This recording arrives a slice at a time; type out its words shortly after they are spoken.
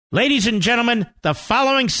Ladies and gentlemen, the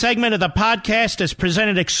following segment of the podcast is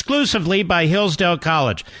presented exclusively by Hillsdale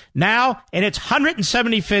College. Now, in its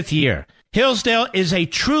 175th year, Hillsdale is a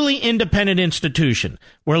truly independent institution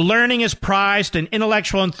where learning is prized and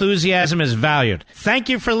intellectual enthusiasm is valued. Thank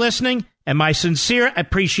you for listening, and my sincere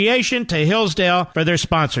appreciation to Hillsdale for their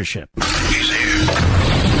sponsorship. He's here.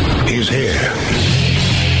 He's here.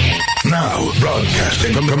 Now,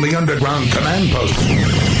 broadcasting from the underground command post,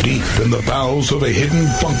 deep in the bowels of a hidden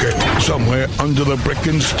bunker, somewhere under the brick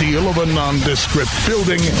and steel of a nondescript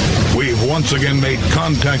building, we've once again made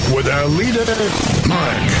contact with our leader,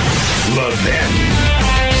 Mark Levin.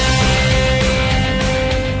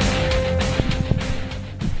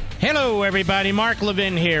 Hello, everybody. Mark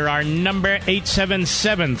Levin here. Our number,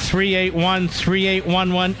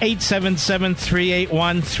 877-381-3811,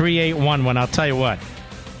 877-381-3811. I'll tell you what.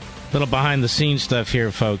 Little behind-the-scenes stuff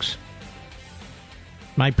here, folks.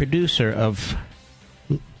 My producer of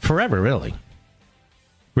forever, really,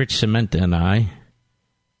 Rich Cementa, and I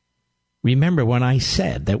remember when I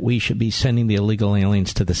said that we should be sending the illegal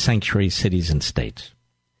aliens to the sanctuary cities and states.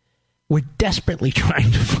 We're desperately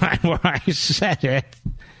trying to find where I said it,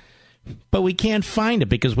 but we can't find it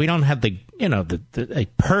because we don't have a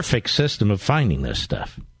perfect system of finding this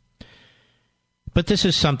stuff. But this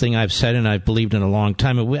is something I've said and I've believed in a long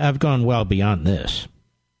time. I've gone well beyond this.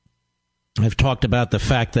 I've talked about the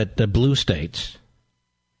fact that the blue states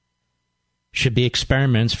should be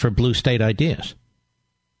experiments for blue state ideas.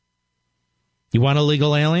 You want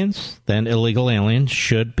illegal aliens? Then illegal aliens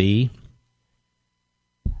should be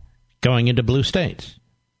going into blue states.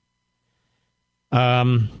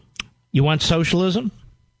 You want socialism?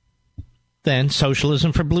 Then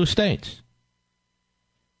socialism for blue states.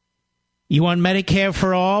 You want Medicare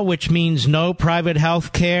for all, which means no private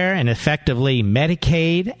health care and effectively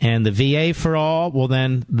Medicaid and the VA for all? Well,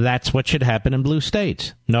 then that's what should happen in blue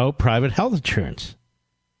states. No private health insurance.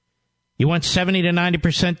 You want 70 to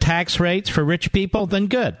 90% tax rates for rich people? Then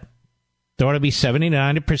good. There ought to be 70 to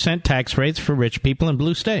 90% tax rates for rich people in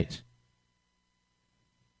blue states.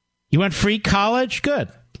 You want free college? Good.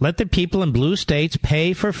 Let the people in blue states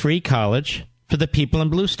pay for free college for the people in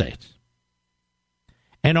blue states.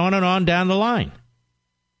 And on down the line.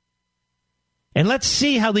 And let's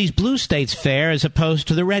see how these blue states fare as opposed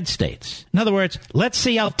to the red states. In other words, let's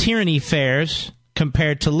see how tyranny fares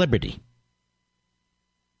compared to liberty.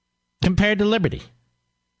 Compared to liberty.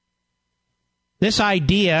 This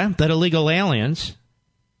idea that illegal aliens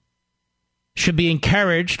should be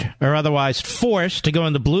encouraged or otherwise forced to go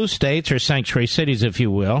into blue states or sanctuary cities, if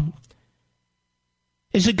you will,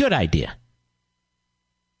 is a good idea.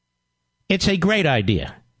 It's a great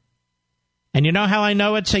idea. And you know how I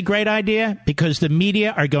know it's a great idea? Because the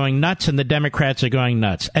media are going nuts and the Democrats are going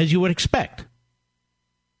nuts, as you would expect.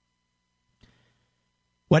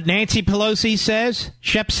 What Nancy Pelosi says,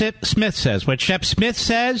 Shep Smith says. What Shep Smith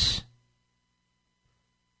says,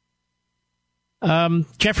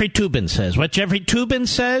 Jeffrey Toobin says. What Jeffrey Toobin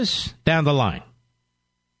says, down the line.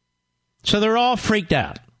 So they're all freaked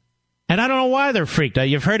out. And I don't know why they're freaked out.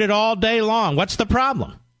 You've heard it all day long. What's the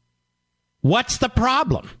problem? What's the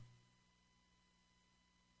problem?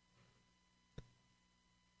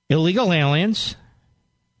 Illegal aliens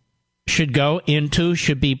should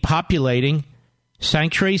be populating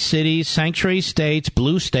sanctuary cities, sanctuary states,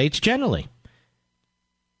 blue states generally.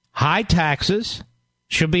 High taxes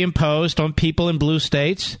should be imposed on people in blue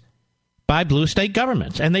states by blue state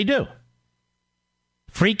governments, and they do.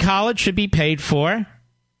 Free college should be paid for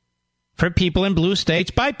people in blue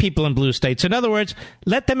states by people in blue states. In other words,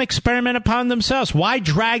 let them experiment upon themselves. Why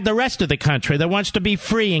drag the rest of the country that wants to be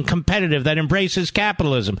free and competitive, that embraces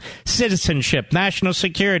capitalism, citizenship, national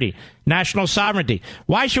security, national sovereignty?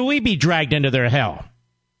 Why should we be dragged into their hell?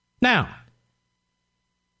 Now,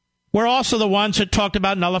 we're also the ones who talked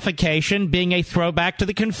about nullification being a throwback to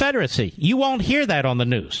the Confederacy. You won't hear that on the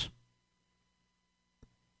news.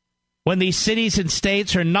 When these cities and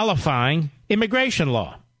states are nullifying immigration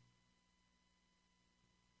law.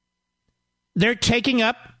 They're taking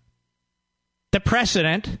up the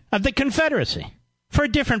precedent of the Confederacy. For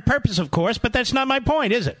a different purpose, of course, but that's not my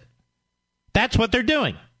point, is it? That's what they're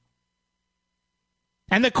doing.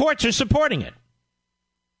 And the courts are supporting it.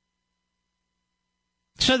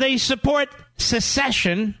 So they support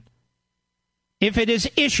secession if it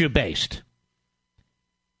is issue-based.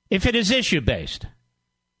 If it is issue-based.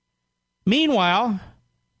 Meanwhile,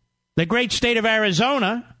 the great state of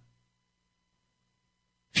Arizona,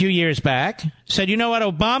 a few years back, said, you know what,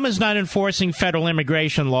 Obama's not enforcing federal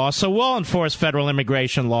immigration law, so we'll enforce federal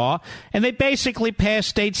immigration law. And they basically passed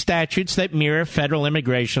state statutes that mirror federal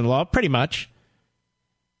immigration law, pretty much.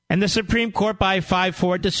 And the Supreme Court, by a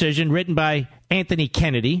 5-4 decision written by Anthony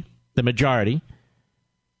Kennedy, the majority,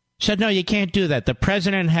 said, no, you can't do that. The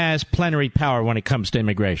president has plenary power when it comes to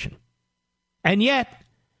immigration. And yet,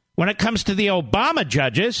 when it comes to the Obama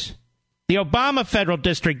judges, the Obama federal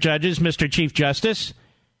district judges, Mr. Chief Justice,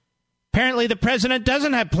 apparently the president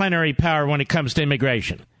doesn't have plenary power when it comes to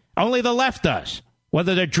immigration. Only the left does,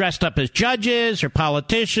 whether they're dressed up as judges or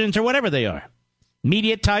politicians or whatever they are,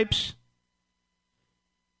 media types.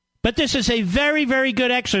 But this is a very, very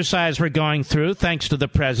good exercise we're going through, thanks to the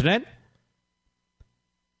president.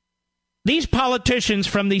 These politicians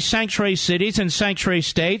from these sanctuary cities and sanctuary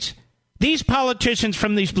states, these politicians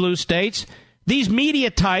from these blue states, these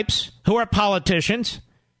media types who are politicians,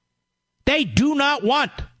 they do not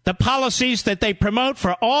want the policies that they promote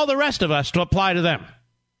for all the rest of us to apply to them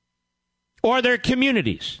or their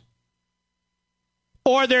communities.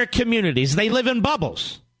 They live in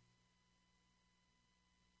bubbles.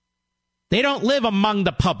 They don't live among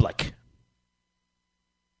the public.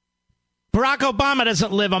 Barack Obama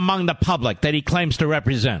doesn't live among the public that he claims to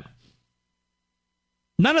represent.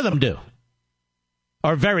 None of them do.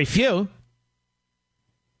 Or very few.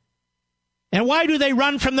 And why do they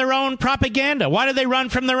run from their own propaganda? Why do they run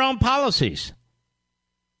from their own policies?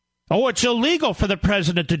 Oh, it's illegal for the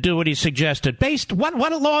president to do what he suggested. What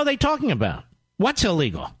law are they talking about? What's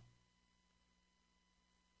illegal?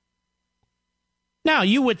 Now,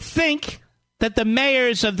 you would think that the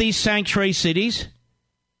mayors of these sanctuary cities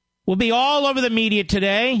will be all over the media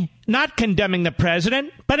today, not condemning the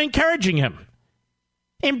president, but encouraging him,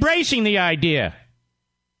 embracing the idea.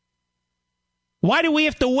 Why do we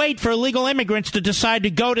have to wait for illegal immigrants to decide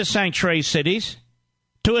to go to sanctuary cities,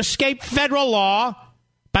 to escape federal law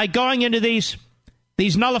by going into these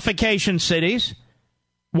nullification cities?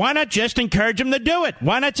 Why not just encourage them to do it?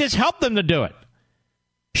 Why not just help them to do it?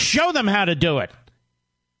 Show them how to do it.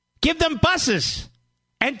 Give them buses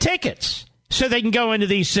and tickets so they can go into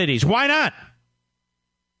these cities. Why not?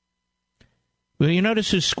 Well, you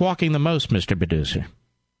notice who's squawking the most, Mr. Producer?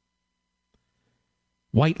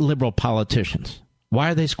 White liberal politicians.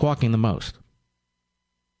 Why are they squawking the most?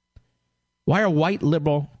 Why are white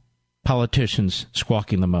liberal politicians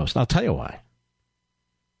squawking the most? I'll tell you why.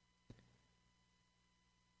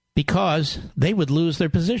 Because they would lose their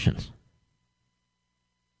positions.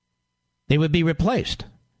 They would be replaced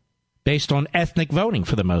based on ethnic voting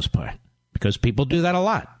for the most part, because people do that a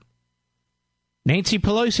lot. Nancy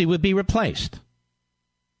Pelosi would be replaced.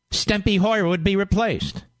 Steny Hoyer would be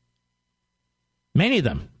replaced. Many of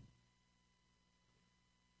them.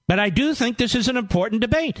 But I do think this is an important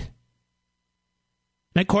debate.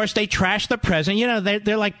 And, of course, they trash the president. You know,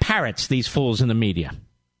 they're like parrots, these fools in the media.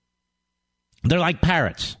 They're like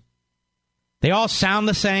parrots. They all sound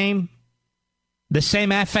the same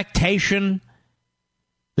affectation,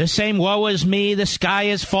 the same woe is me, the sky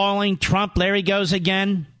is falling, Trump, there he goes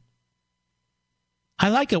again. I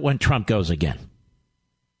like it when Trump goes again.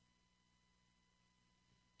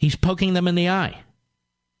 He's poking them in the eye.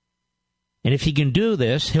 And if he can do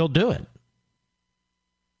this, he'll do it.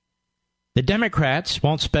 The Democrats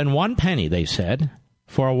won't spend one penny, they said,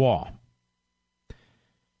 for a wall.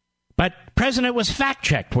 But President was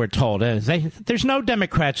fact-checked, we're told. There's no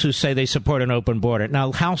Democrats who say they support an open border.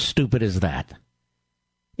 Now, how stupid is that?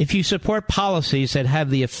 If you support policies that have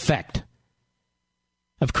the effect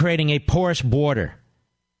of creating a porous border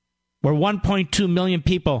where 1.2 million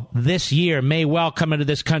people this year may well come into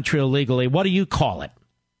this country illegally, what do you call it?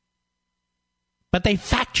 But they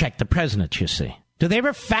fact-check the president, you see. Do they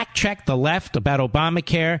ever fact-check the left about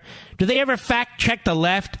Obamacare? Do they ever fact-check the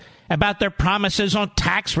left about their promises on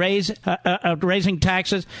raising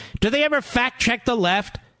taxes? Do they ever fact-check the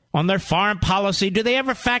left on their foreign policy? Do they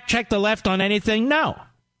ever fact-check the left on anything? No.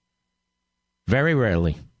 Very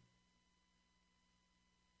rarely.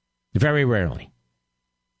 Very rarely.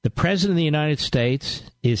 The President of the United States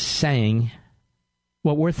is saying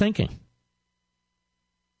what we're thinking.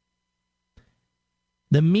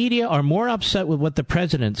 The media are more upset with what the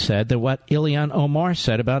President said than what Ilhan Omar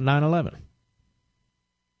said about 9/11.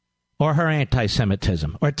 Or her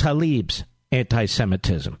anti-Semitism, or Tlaib's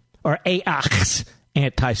anti-Semitism, or Ayach's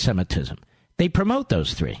anti-Semitism. They promote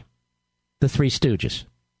those three. The Three Stooges.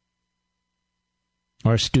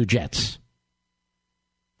 Or Stoogettes.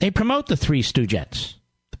 They promote the Three Stoogettes.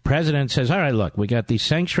 The president says, all right, look, we got these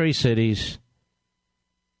sanctuary cities.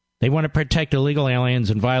 They want to protect illegal aliens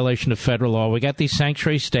in violation of federal law. We got these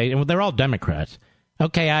sanctuary states, and they're all Democrats.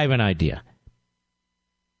 Okay, I have an idea.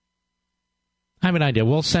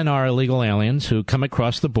 We'll send our illegal aliens who come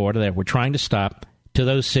across the border that we're trying to stop to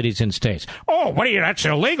those cities and states. Oh, that's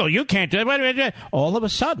illegal. You can't do it. All of a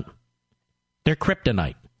sudden, they're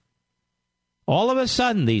kryptonite. All of a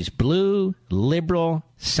sudden, these blue, liberal,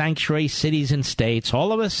 sanctuary cities and states,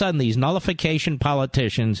 all of a sudden, these nullification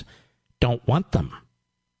politicians don't want them.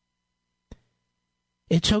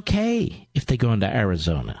 It's okay if they go into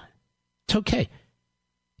Arizona. It's okay.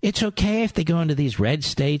 It's okay if they go into these red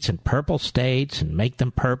states and purple states and make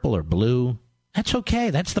them purple or blue. That's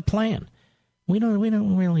okay. That's the plan. We don't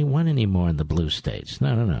really want any more in the blue states.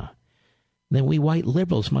 No. Then we white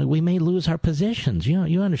liberals, we may lose our positions.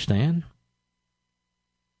 You understand?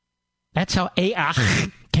 That's how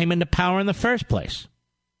AAH came into power in the first place.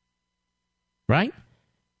 Right?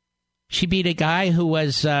 She beat a guy who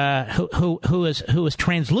was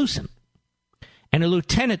translucent, and a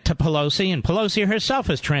lieutenant to Pelosi, and Pelosi herself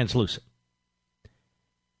is translucent.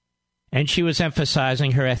 And she was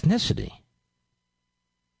emphasizing her ethnicity.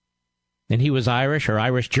 And he was Irish or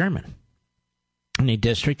Irish-German in a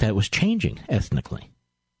district that was changing ethnically.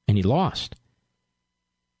 And he lost.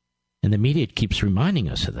 And the media keeps reminding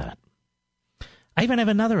us of that. I even have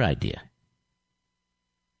another idea.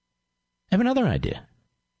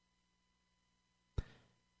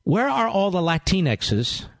 Where are all the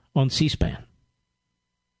Latinxes on C-SPAN?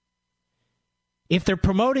 If they're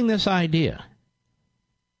promoting this idea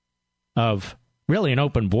of really an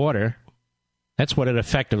open border, that's what it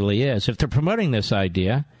effectively is. If they're promoting this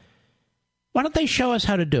idea, why don't they show us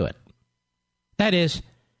how to do it? That is,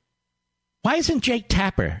 why isn't Jake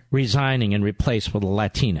Tapper resigning and replaced with a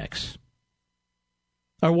Latinx?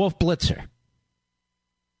 Or Wolf Blitzer?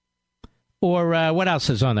 Or what else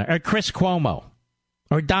is on there? Or Chris Cuomo?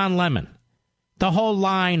 Or Don Lemon? The whole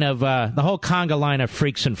line of, the whole conga line of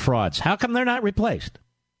freaks and frauds. How come they're not replaced?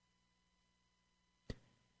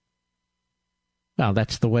 Well,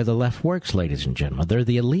 that's the way the left works, ladies and gentlemen. They're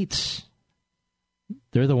the elites.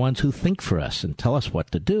 They're the ones who think for us and tell us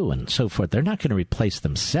what to do and so forth. They're not going to replace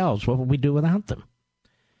themselves. What would we do without them?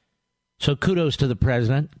 So kudos to the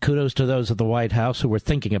president. Kudos to those at the White House who are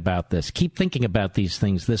thinking about this. Keep thinking about these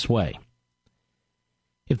things this way.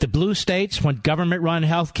 If the blue states want government-run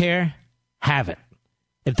health care, have it.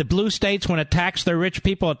 If the blue states want to tax their rich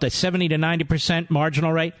people at the 70 to 90%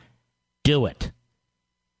 marginal rate, do it.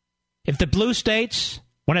 If the blue states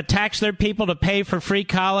want to tax their people to pay for free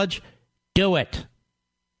college, do it.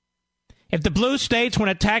 If the blue states want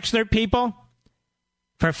to tax their people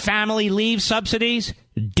for family leave subsidies,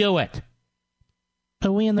 do it.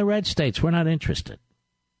 But we in the red states, we're not interested.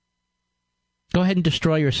 Go ahead and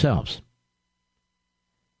destroy yourselves.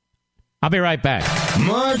 I'll be right back.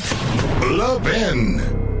 Mark Levin.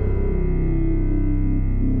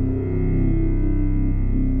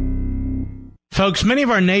 Folks, many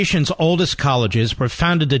of our nation's oldest colleges were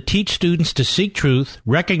founded to teach students to seek truth,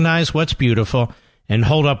 recognize what's beautiful, and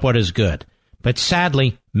hold up what is good. But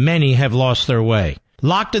sadly, many have lost their way.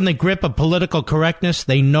 Locked in the grip of political correctness,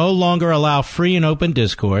 they no longer allow free and open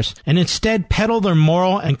discourse, and instead peddle their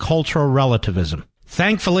moral and cultural relativism.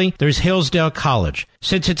 Thankfully, there's Hillsdale College.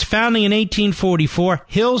 Since its founding in 1844,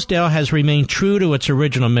 Hillsdale has remained true to its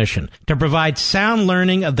original mission, to provide sound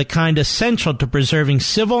learning of the kind essential to preserving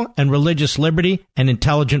civil and religious liberty and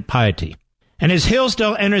intelligent piety. And as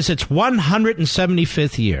Hillsdale enters its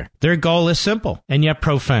 175th year, their goal is simple and yet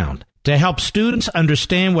profound: to help students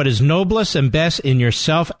understand what is noblest and best in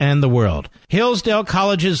yourself and the world. Hillsdale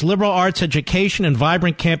College's liberal arts education and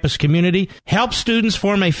vibrant campus community help students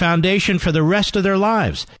form a foundation for the rest of their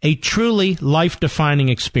lives, a truly life-defining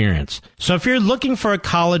experience. So if you're looking for a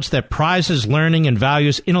college that prizes learning and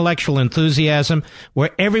values intellectual enthusiasm,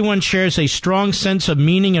 where everyone shares a strong sense of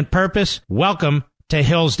meaning and purpose, welcome to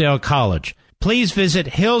Hillsdale College. Please visit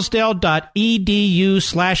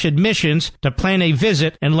hillsdale.edu/admissions to plan a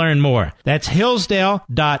visit and learn more. That's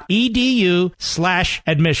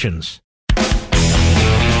hillsdale.edu/admissions.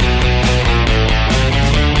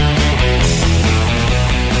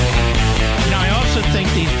 Now, I also think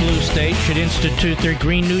these blue states should institute their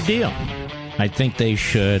Green New Deal. I think they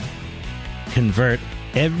should convert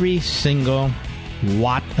every single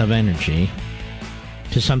watt of energy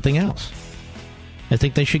to something else. I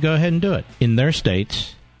think they should go ahead and do it in their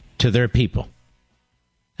states to their people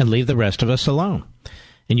and leave the rest of us alone.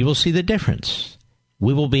 And you will see the difference.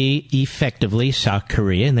 We will be effectively South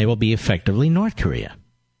Korea and they will be effectively North Korea.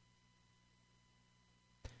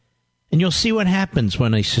 And you'll see what happens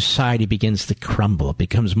when a society begins to crumble. It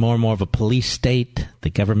becomes more and more of a police state. The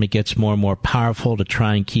government gets more and more powerful to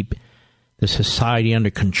try and keep the society under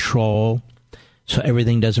control so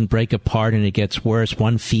everything doesn't break apart and it gets worse.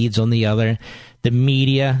 One feeds on the other. The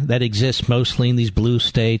media that exists mostly in these blue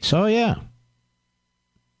states, oh yeah.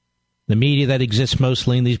 The media that exists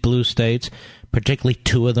mostly in these blue states, particularly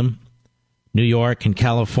two of them, New York and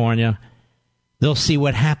California, they'll see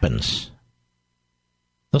what happens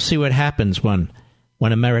They'll see what happens when a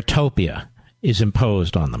meritopia is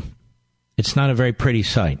imposed on them. It's not a very pretty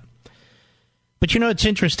sight. But it's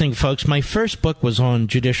interesting, folks. My first book was on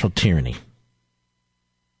judicial tyranny.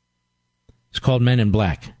 It's called Men in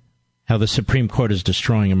Black, How the Supreme Court is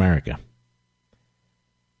Destroying America.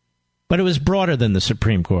 But it was broader than the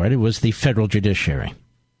Supreme Court. It was the federal judiciary.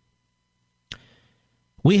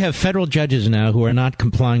 We have federal judges now who are not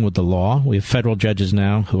complying with the law. We have federal judges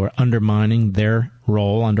now who are undermining their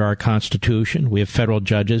role under our Constitution. We have federal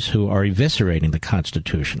judges who are eviscerating the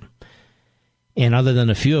Constitution. And other than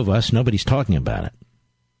a few of us, nobody's talking about it.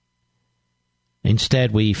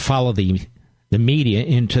 Instead, we follow the media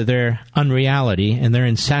into their unreality and their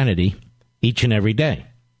insanity each and every day.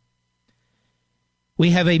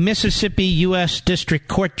 We have a Mississippi U.S. District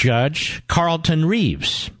Court Judge, Carlton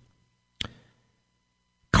Reeves.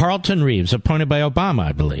 Carlton Reeves, appointed by Obama,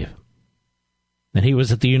 I believe. And he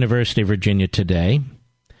was at the University of Virginia today.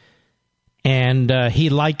 And he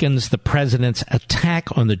likens the president's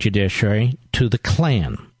attack on the judiciary to the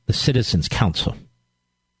Klan, the Citizens Council.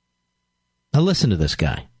 Now listen to this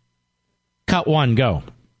guy. Cut one, go.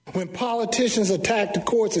 When politicians attack the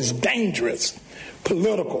courts, it's dangerous,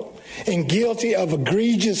 political, and guilty of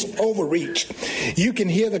egregious overreach. You can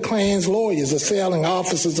hear the Klan's lawyers assailing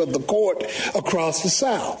officers of the court across the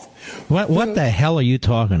South. What the hell are you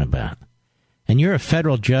talking about? And you're a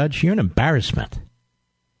federal judge? You're an embarrassment.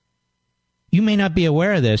 You may not be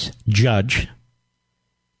aware of this, Judge.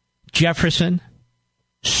 Jefferson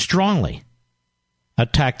strongly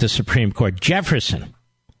attacked the Supreme Court. Jefferson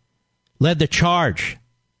led the charge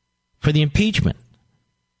for the impeachment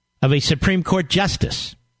of a Supreme Court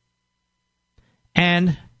justice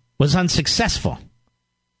and was unsuccessful.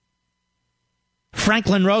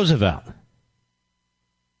 Franklin Roosevelt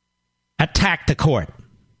attacked the court,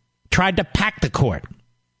 tried to pack the court,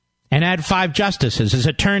 and add 5 justices. As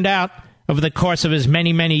it turned out, over the course of his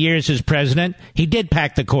many, many years as president, he did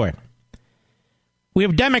pack the court. We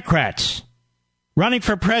have Democrats running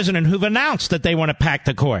for president who've announced that they want to pack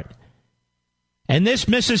the court. And this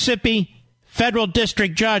Mississippi federal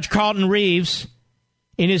district judge, Carlton Reeves,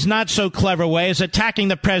 in his not-so-clever way, is attacking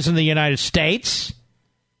the president of the United States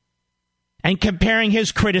and comparing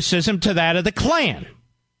his criticism to that of the Klan.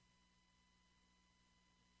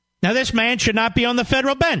 Now, this man should not be on the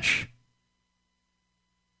federal bench.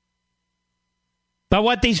 But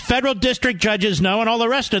what these federal district judges know, and all the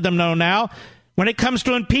rest of them know now, when it comes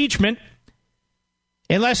to impeachment,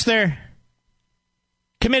 unless they're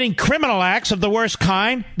committing criminal acts of the worst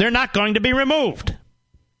kind, they're not going to be removed.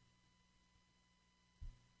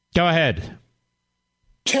 Go ahead.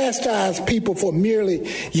 Chastise people for merely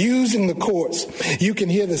using the courts. You can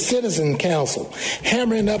hear the Citizen Council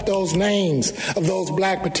hammering up those names of those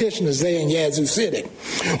black petitioners there in Yazoo City.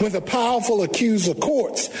 When the powerful accuse the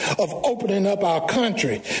courts of opening up our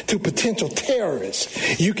country to potential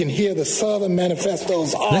terrorists, you can hear the Southern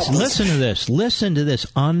Manifesto's office. Listen to this. Listen to this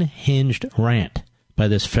unhinged rant by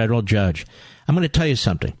this federal judge. I'm going to tell you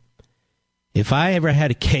something. If I ever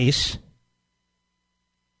had a case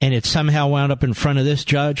and it somehow wound up in front of this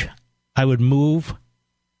judge, I would move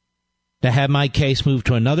to have my case moved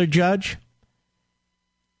to another judge.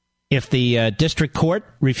 If the district court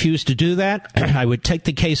refused to do that, I would take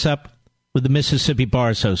the case up with the Mississippi Bar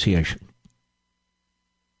Association.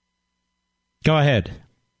 Go ahead.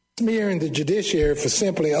 Smearing the judiciary for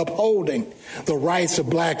simply upholding the rights of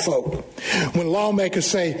black folk. When lawmakers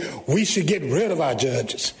say we should get rid of our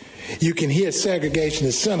judges, you can hear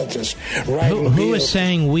segregationist senators writing bills. Who is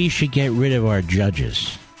saying we should get rid of our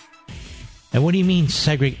judges? And what do you mean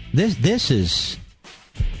segregate? This is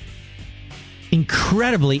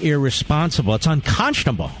incredibly irresponsible. It's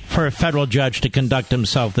unconscionable for a federal judge to conduct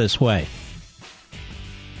himself this way.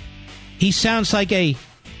 He sounds like an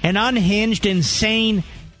unhinged, insane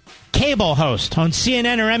cable host on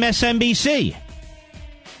CNN or MSNBC.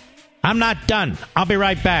 I'm not done. I'll be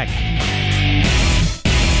right back.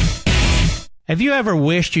 Have you ever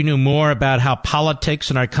wished you knew more about how politics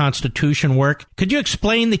and our Constitution work? Could you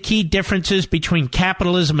explain the key differences between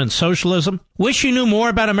capitalism and socialism? Wish you knew more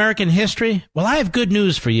about American history? Well, I have good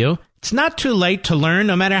news for you. It's not too late to learn,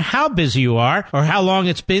 no matter how busy you are or how long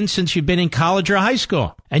it's been since you've been in college or high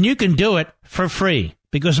school. And you can do it for free.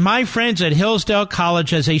 Because my friends at Hillsdale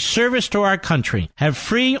College, as a service to our country, have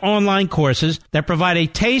free online courses that provide a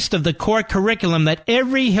taste of the core curriculum that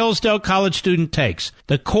every Hillsdale College student takes.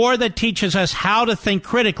 The core that teaches us how to think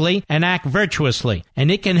critically and act virtuously.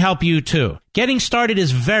 And it can help you too. Getting started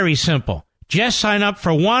is very simple. Just sign up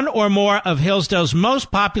for one or more of Hillsdale's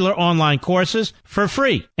most popular online courses for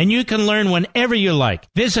free, and you can learn whenever you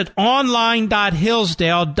like. Visit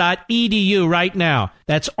online.hillsdale.edu right now.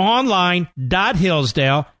 That's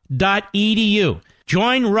online.hillsdale.edu.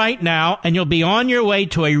 Join right now, and you'll be on your way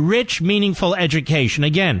to a rich, meaningful education.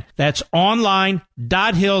 Again, that's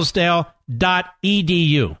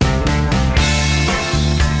online.hillsdale.edu.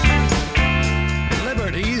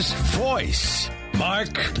 Liberty's voice.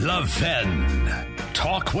 Mark Levin.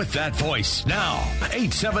 Talk with that voice now.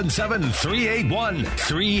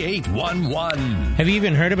 877-381-3811. Have you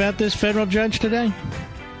even heard about this federal judge today?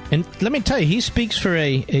 And let me tell you, he speaks for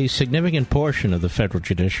a significant portion of the federal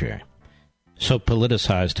judiciary. So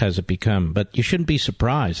politicized has it become. But you shouldn't be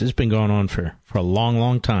surprised. It's been going on for a long,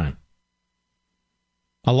 long time.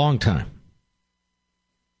 A long time.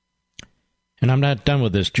 And I'm not done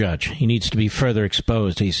with this judge. He needs to be further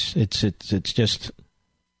exposed. It's just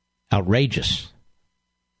outrageous.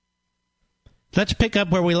 Let's pick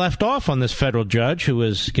up where we left off on this federal judge who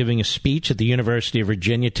was giving a speech at the University of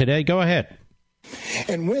Virginia today. Go ahead.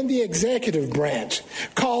 And when the executive branch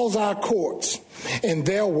calls our courts and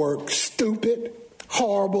their work stupid,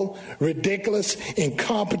 horrible, ridiculous,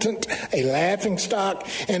 incompetent, a laughingstock,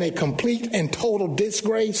 and a complete and total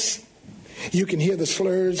disgrace, you can hear the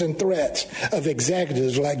slurs and threats of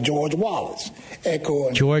executives like George Wallace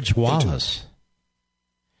echoing. George Wallace.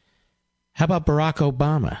 How about Barack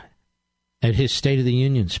Obama at his State of the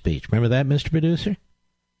Union speech? Remember that, Mr. Producer?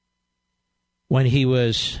 When he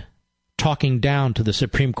was talking down to the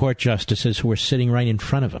Supreme Court justices who were sitting right in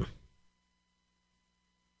front of him.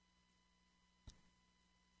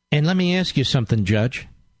 And let me ask you something, Judge.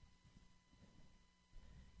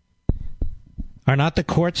 Are not the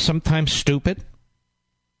courts sometimes stupid?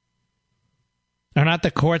 Are not the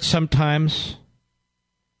courts sometimes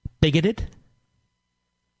bigoted?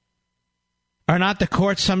 Are not the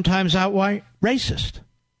courts sometimes outright racist?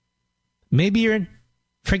 Maybe you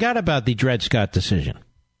forgot about the Dred Scott decision.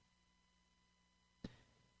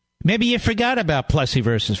 Maybe you forgot about Plessy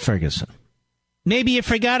versus Ferguson. Maybe you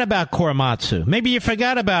forgot about Korematsu. Maybe you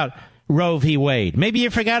forgot about Roe v. Wade. Maybe you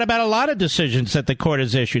forgot about a lot of decisions that the court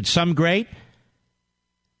has issued. Some great,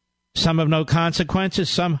 some of no consequences,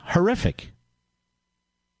 some horrific.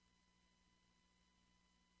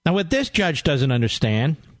 Now, what this judge doesn't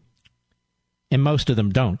understand, and most of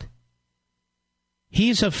them don't,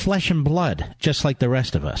 he's of flesh and blood, just like the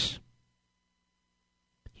rest of us.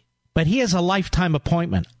 But he has a lifetime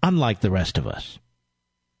appointment, unlike the rest of us.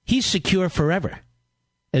 He's secure forever,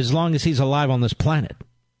 as long as he's alive on this planet.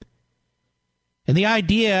 And the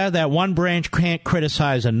idea that one branch can't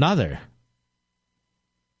criticize another,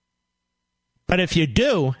 but if you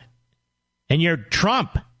do, and you're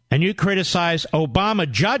Trump, and you criticize Obama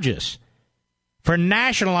judges for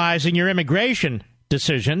nationalizing your immigration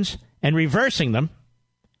decisions and reversing them,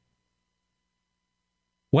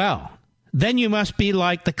 well, then you must be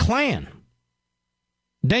like the Klan.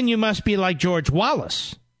 Then you must be like George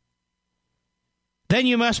Wallace. Then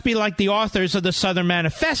you must be like the authors of the Southern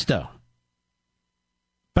Manifesto.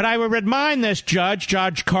 But I would remind this judge,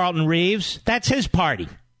 Judge Carlton Reeves, that's his party.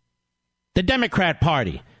 The Democrat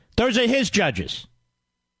Party. Those are his judges.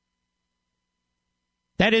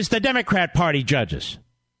 That is the Democrat Party judges.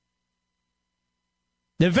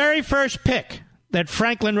 The very first pick that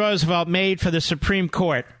Franklin Roosevelt made for the Supreme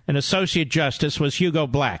Court, an associate justice, was Hugo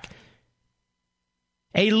Black,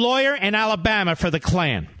 a lawyer in Alabama for the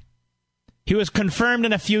Klan. He was confirmed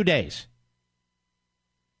in a few days.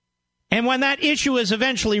 And when that issue was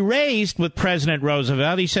eventually raised with President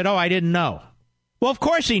Roosevelt, he said, I didn't know. Well, of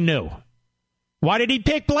course he knew. Why did he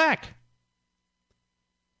pick Black?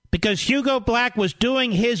 Because Hugo Black was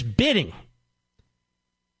doing his bidding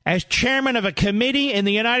as chairman of a committee in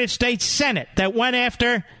the United States Senate that went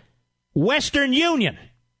after Western Union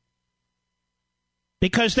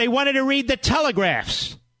because they wanted to read the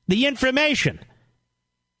telegraphs, the information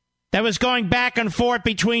that was going back and forth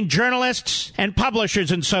between journalists and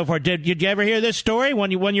publishers and so forth. Did you ever hear this story? When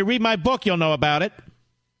you read my book, you'll know about it.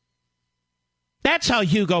 That's how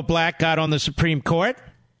Hugo Black got on the Supreme Court.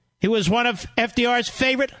 He was one of FDR's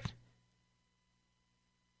favorite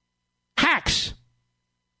hacks.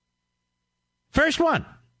 First one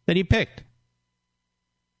that he picked.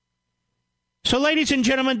 So, ladies and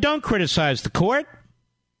gentlemen, don't criticize the court.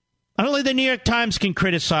 Only the New York Times can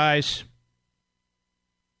criticize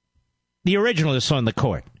the originalists on the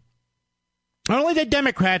court. Only the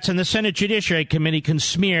Democrats in the Senate Judiciary Committee can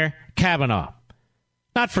smear Kavanaugh.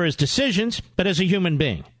 Not for his decisions, but as a human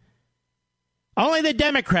being. Only the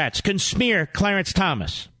Democrats can smear Clarence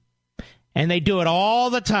Thomas. And they do it all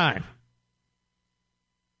the time.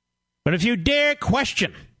 But if you dare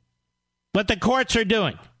question what the courts are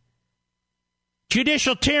doing,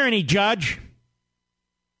 judicial tyranny, Judge,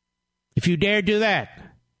 if you dare do that,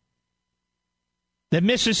 the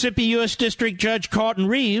Mississippi U.S. District Judge Carlton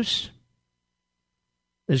Reeves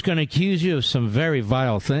is going to accuse you of some very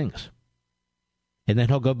vile things. And then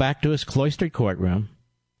he'll go back to his cloistered courtroom,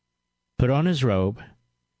 put on his robe,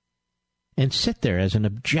 and sit there as an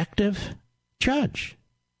objective judge.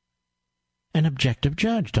 An objective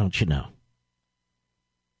judge, don't you know?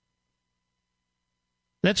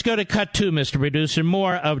 Let's go to cut 2, Mr. Producer.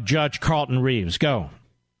 More of Judge Carlton Reeves. Go.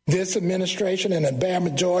 This administration and a bare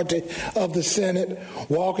majority of the Senate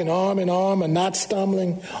walking arm in arm and not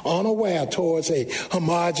stumbling unaware towards a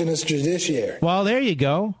homogenous judiciary. Well, there you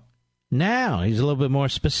go. Now he's a little bit more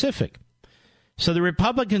specific. So the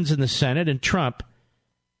Republicans in the Senate and Trump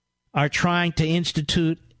are trying to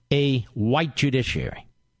institute a white judiciary,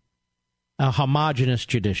 a homogenous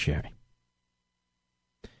judiciary.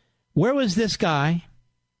 Where was this guy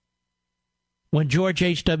when George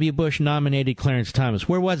H.W. Bush nominated Clarence Thomas?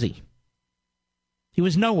 Where was he? He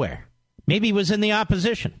was nowhere. Maybe he was in the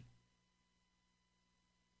opposition.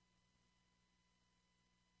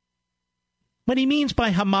 What he means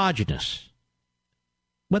by homogenous,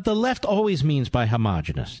 what the left always means by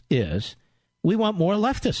homogenous, is we want more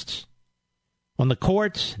leftists on the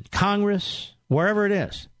courts, Congress, wherever it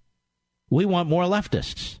is. We want more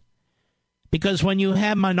leftists. Because when you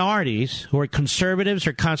have minorities who are conservatives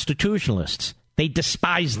or constitutionalists, they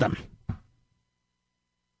despise them.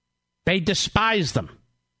 They despise them.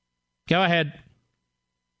 Go ahead.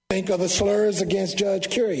 Think of the slurs against Judge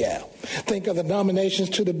Curiel. Think of the nominations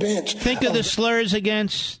to the bench. Think of the slurs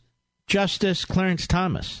against Justice Clarence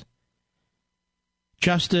Thomas,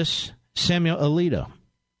 Justice Samuel Alito,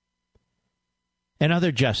 and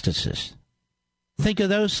other justices. Think of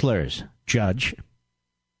those slurs, Judge.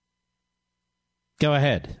 Go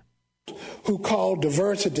ahead. Who called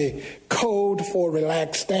diversity code for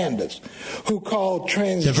relaxed standards. Who called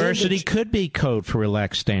transgender... Diversity could be code for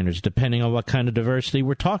relaxed standards, depending on what kind of diversity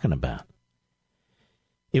we're talking about.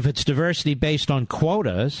 If it's diversity based on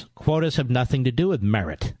quotas, quotas have nothing to do with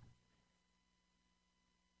merit.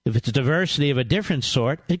 If it's diversity of a different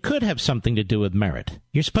sort, it could have something to do with merit.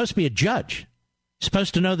 You're supposed to be a judge. You're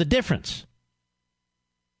supposed to know the difference.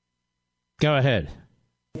 Go ahead.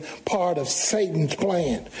 Part of Satan's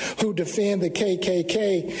plan, who defend the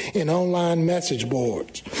KKK in online message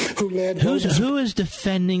boards, who led... Who is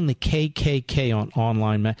defending the KKK on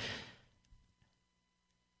online...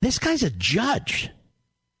 This guy's a judge.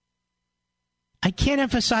 I can't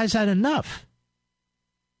emphasize that enough.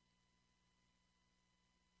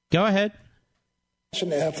 Go ahead.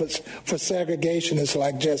 Efforts for segregationists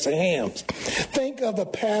like Jesse Helms. Think of the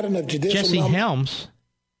pattern of judicial... Jesse Helms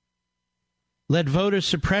led voter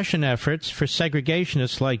suppression efforts for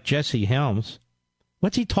segregationists like Jesse Helms.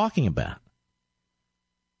 What's he talking about?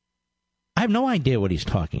 I have no idea what he's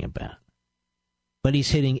talking about. But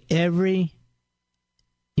he's hitting every,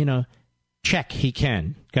 check he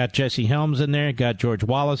can. Got Jesse Helms in there, got George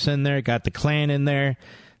Wallace in there, got the Klan in there.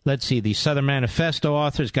 Let's see, the Southern Manifesto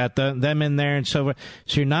authors got them in there and so forth.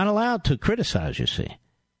 So you're not allowed to criticize, you see.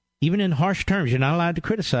 Even in harsh terms, you're not allowed to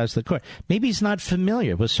criticize the court. Maybe he's not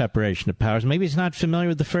familiar with separation of powers. Maybe he's not familiar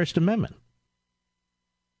with the First Amendment.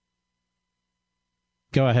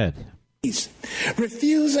 Go ahead.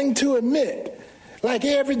 Refusing to admit, like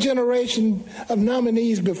every generation of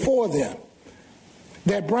nominees before them,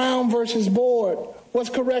 that Brown versus Board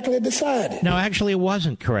was correctly decided. No, actually, it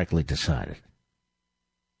wasn't correctly decided.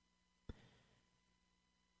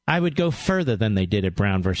 I would go further than they did at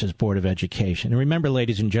Brown versus Board of Education. And remember,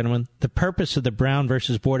 ladies and gentlemen, the purpose of the Brown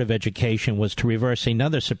versus Board of Education was to reverse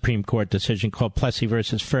another Supreme Court decision called Plessy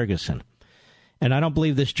versus Ferguson. And I don't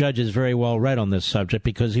believe this judge is very well read on this subject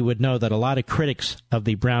because he would know that a lot of critics of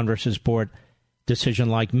the Brown versus Board decision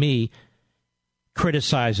like me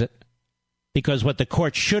criticize it because what the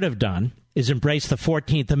court should have done is embrace the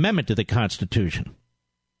 14th Amendment to the Constitution.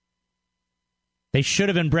 They should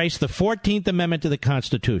have embraced the 14th Amendment to the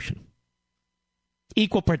Constitution.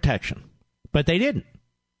 Equal protection. But they didn't.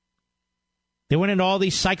 They went into all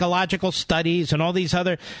these psychological studies and all these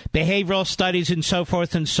other behavioral studies and so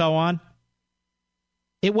forth and so on.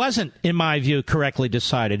 It wasn't, in my view, correctly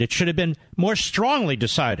decided. It should have been more strongly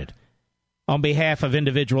decided on behalf of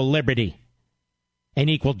individual liberty and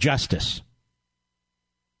equal justice.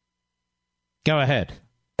 Go ahead.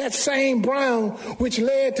 That same Brown, which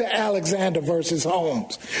led to Alexander versus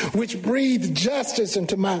Holmes, which breathed justice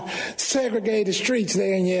into my segregated streets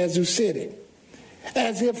there in Yazoo City,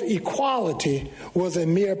 as if equality was a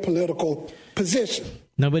mere political position.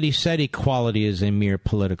 Nobody said equality is a mere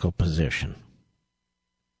political position.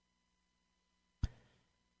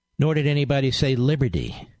 Nor did anybody say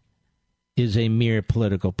liberty is a mere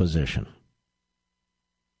political position.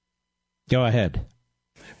 Go ahead.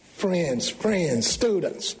 Friends,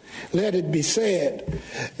 students, let it be said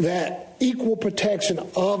that equal protection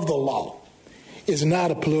of the law is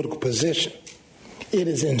not a political position. It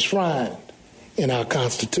is enshrined in our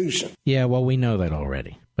Constitution. Yeah, well, we know that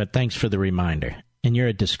already. But thanks for the reminder. And you're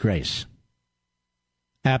a disgrace.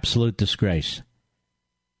 Absolute disgrace.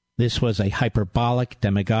 This was a hyperbolic,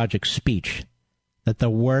 demagogic speech that the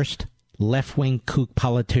worst left-wing kook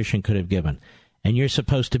politician could have given. And you're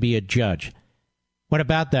supposed to be a judge. What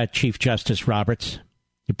about that, Chief Justice Roberts?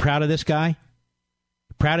 You proud of this guy?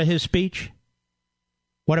 Proud of his speech?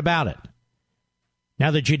 What about it?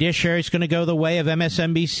 Now the judiciary is going to go the way of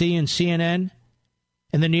MSNBC and CNN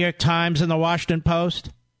and the New York Times and the Washington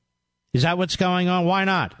Post? Is that what's going on? Why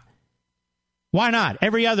not? Why not?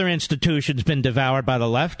 Every other institution's been devoured by the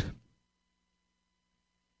left.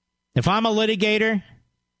 If I'm a litigator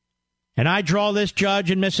and I draw this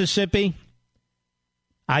judge in Mississippi,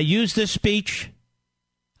 I use this speech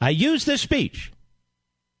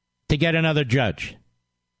to get another judge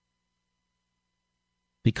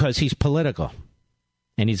because he's political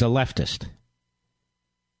and he's a leftist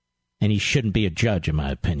and he shouldn't be a judge, in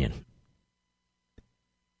my opinion.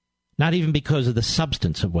 Not even because of the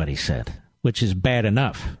substance of what he said, which is bad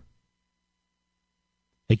enough.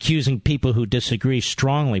 Accusing people who disagree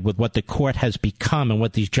strongly with what the court has become and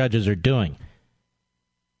what these judges are doing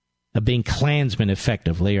of being Klansmen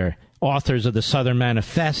effectively, or authors of the Southern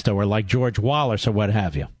Manifesto, or like George Wallace or what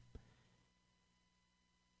have you.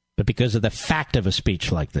 But because of the fact of a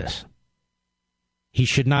speech like this, he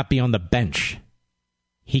should not be on the bench.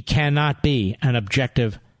 He cannot be an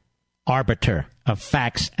objective arbiter of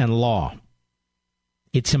facts and law.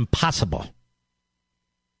 It's impossible.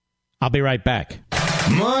 I'll be right back.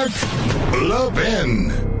 Mark Levin.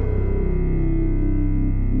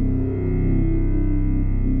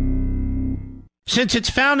 Since its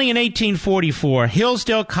founding in 1844,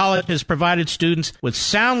 Hillsdale College has provided students with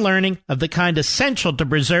sound learning of the kind essential to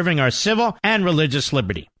preserving our civil and religious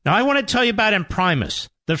liberty. Now, I want to tell you about Imprimis,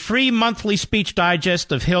 the free monthly speech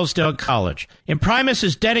digest of Hillsdale College. Imprimis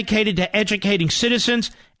is dedicated to educating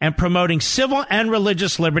citizens and promoting civil and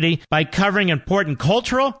religious liberty by covering important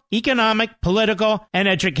cultural, economic, political, and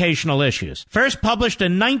educational issues. First published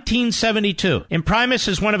in 1972, Imprimis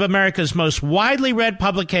is one of America's most widely read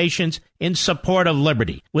publications in support of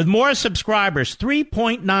liberty, with more subscribers,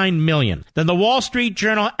 3.9 million, than the Wall Street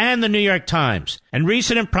Journal and the New York Times. And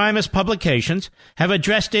recent Imprimis publications have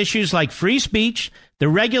addressed issues like free speech, the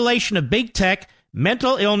regulation of big tech,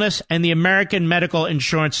 mental illness, and the American medical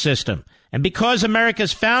insurance system. And because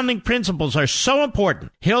America's founding principles are so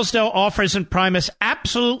important, Hillsdale offers Imprimis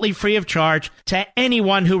absolutely free of charge to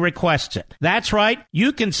anyone who requests it. That's right,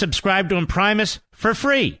 you can subscribe to Imprimis for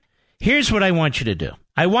free. Here's what I want you to do.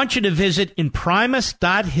 I want you to visit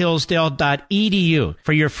imprimis.hillsdale.edu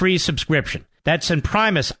for your free subscription. That's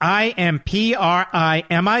Imprimis,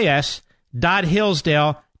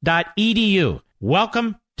 IMPRIMIS.hillsdale.edu.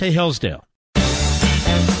 Welcome to Hillsdale.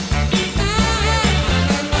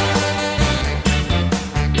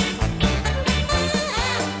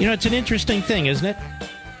 You know, it's an interesting thing, isn't it?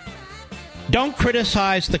 Don't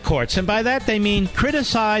criticize the courts. And by that, they mean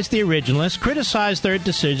criticize the originalists, criticize their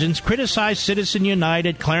decisions, criticize Citizen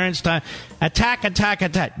United, Clarence Time, attack.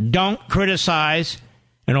 Don't criticize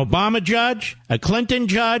an Obama judge, a Clinton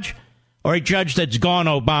judge, or a judge that's gone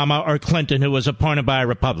Obama or Clinton who was appointed by a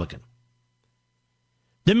Republican.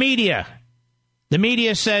 The media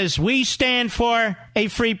says we stand for a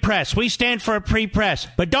free press. We stand for a free press.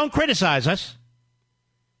 But don't criticize us,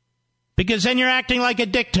 because then you're acting like a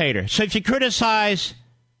dictator. So if you criticize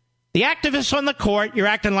the activists on the court, you're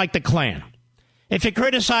acting like the Klan. If you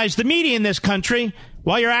criticize the media in this country,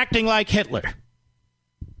 well, you're acting like Hitler.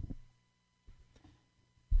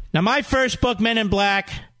 Now, my first book, Men in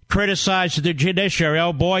Black, criticized the judiciary.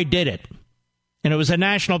 Oh, boy, did it. And it was a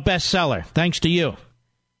national bestseller, thanks to you.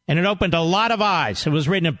 And it opened a lot of eyes. It was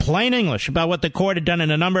written in plain English about what the court had done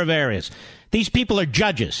in a number of areas. These people are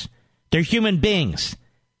judges. They're human beings.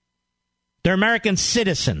 They're American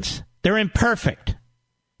citizens. They're imperfect.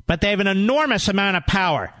 But they have an enormous amount of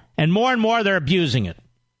power. And more they're abusing it.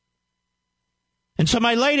 And so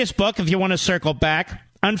my latest book, if you want to circle back,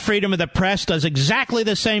 Unfreedom of the Press, does exactly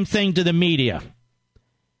the same thing to the media.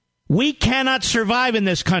 We cannot survive in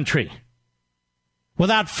this country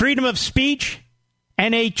without freedom of speech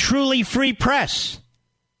and a truly free press.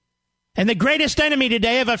 And the greatest enemy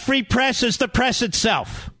today of a free press is the press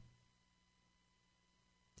itself.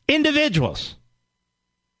 individuals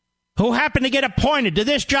who happen to get appointed to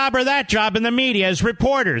this job or that job in the media as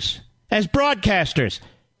reporters, as broadcasters,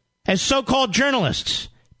 as so-called journalists,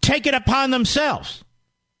 take it upon themselves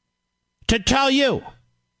to tell you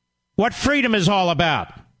what freedom is all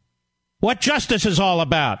about, what justice is all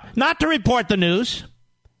about, not to report the news,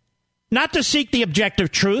 not to seek the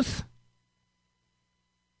objective truth,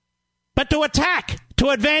 but to attack, to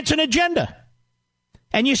advance an agenda.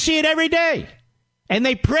 And you see it every day. And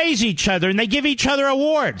they praise each other and they give each other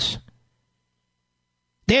awards.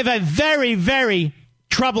 They have a very, very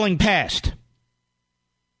troubling past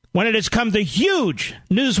when it has come to huge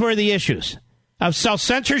newsworthy issues of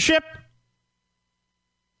self-censorship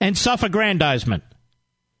and self-aggrandizement.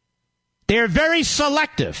 They are very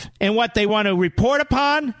selective in what they want to report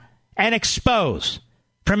upon and expose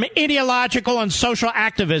from an ideological and social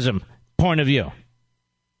activism point of view.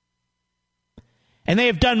 And they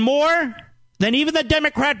have done more than even the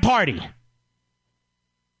Democrat Party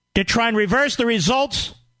to try and reverse the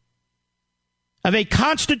results of a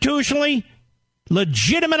constitutionally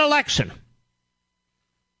legitimate election.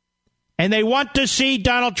 And they want to see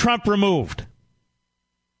Donald Trump removed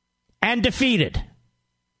and defeated,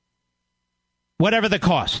 whatever the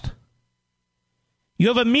cost. You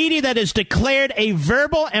have a media that has declared a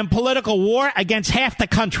verbal and political war against half the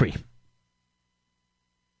country.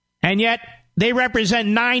 And yet, they represent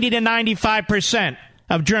 90 to 95%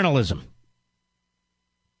 of journalism.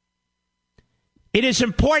 It is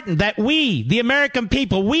important that we, the American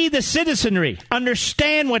people, we, the citizenry,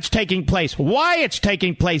 understand what's taking place, why it's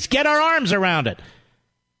taking place, get our arms around it,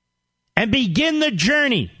 and begin the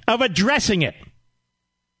journey of addressing it.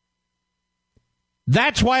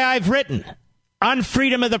 That's why I've written on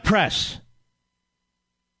freedom of the press.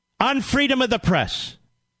 On freedom of the press.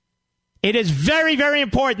 It is very, very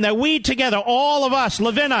important that we together, all of us,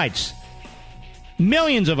 Levinites,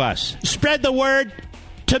 millions of us, spread the word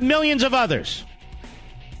to millions of others.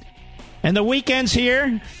 And the weekend's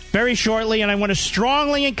here very shortly, and I want to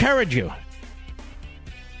strongly encourage you,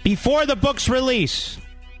 before the book's release,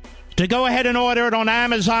 to go ahead and order it on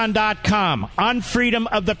Amazon.com, on Freedom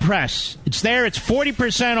of the Press. It's there. It's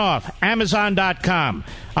 40% off. Amazon.com.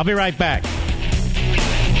 I'll be right back.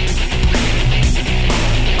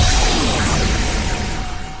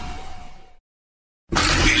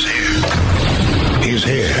 He's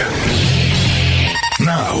here.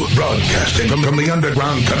 Now, broadcasting from the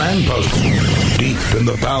underground command post, deep in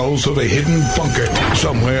the bowels of a hidden bunker,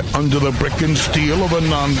 somewhere under the brick and steel of a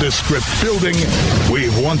nondescript building,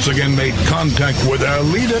 we've once again made contact with our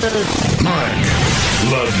leader, Mark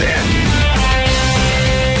Levin.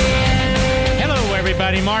 Hello,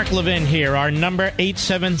 everybody. Mark Levin here. Our number,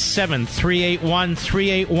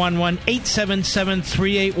 877-381-3811,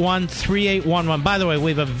 877-381-3811. By the way, we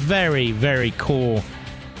have a very, very cool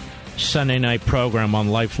Sunday night program on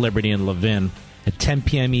Life, Liberty, and Levin at 10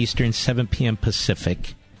 p.m. Eastern, 7 p.m.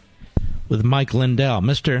 Pacific with Mike Lindell,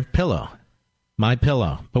 Mr. Pillow, My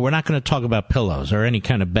Pillow. But we're not going to talk about pillows or any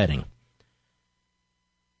kind of betting.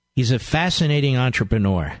 He's a fascinating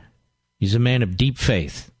entrepreneur. He's a man of deep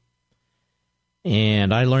faith.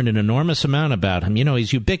 And I learned an enormous amount about him. You know,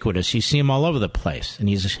 he's ubiquitous. You see him all over the place. And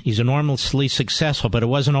he's enormously successful, but it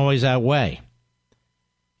wasn't always that way.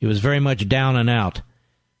 He was very much down and out.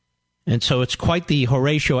 And so it's quite the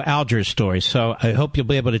Horatio Alger story. So I hope you'll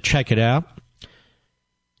be able to check it out.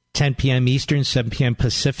 10 p.m. Eastern, 7 p.m.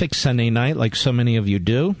 Pacific, Sunday night, like so many of you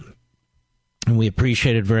do. And we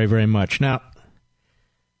appreciate it very, very much. Now,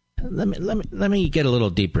 let me get a little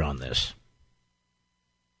deeper on this.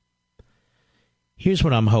 Here's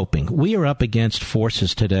what I'm hoping. We are up against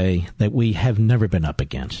forces today that we have never been up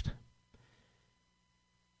against.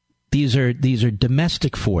 These are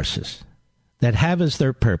domestic forces that have as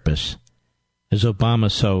their purpose, as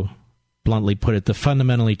Obama so bluntly put it, to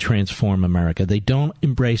fundamentally transform America. They don't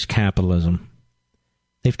embrace capitalism.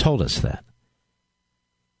 They've told us that.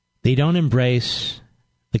 They don't embrace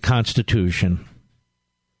the Constitution.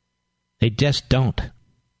 They just don't.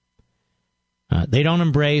 They don't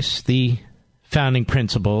embrace the founding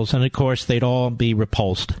principles, and of course they'd all be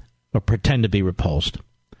repulsed, or pretend to be repulsed,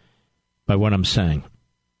 by what I'm saying.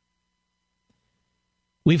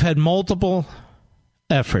 We've had multiple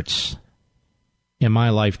efforts in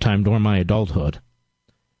my lifetime during my adulthood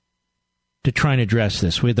to try and address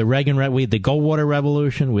this. We had the Goldwater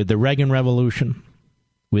Revolution, we had the Reagan Revolution,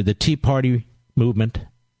 we had the Tea Party movement,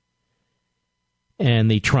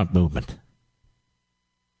 and the Trump movement.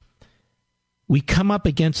 We come up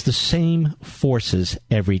against the same forces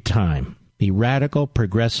every time, the radical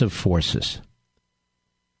progressive forces,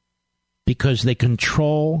 because they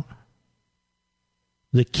control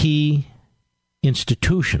the key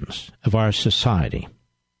institutions of our society,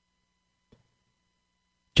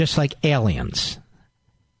 just like aliens,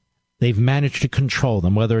 they've managed to control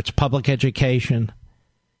them, whether it's public education,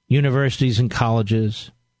 universities and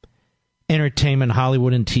colleges, entertainment,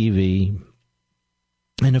 Hollywood and TV,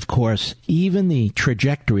 and of course, even the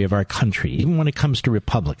trajectory of our country, even when it comes to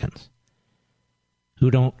Republicans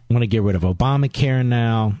who don't want to get rid of Obamacare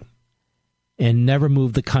now and never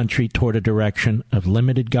move the country toward a direction of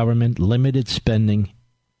limited government, limited spending,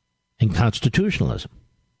 and constitutionalism.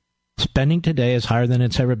 Spending today is higher than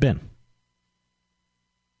it's ever been.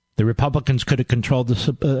 The Republicans could have controlled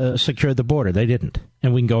secured the border. They didn't.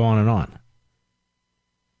 And we can go on and on.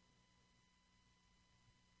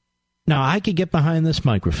 Now, I could get behind this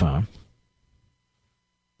microphone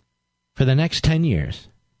for the next 10 years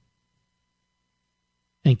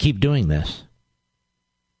and keep doing this,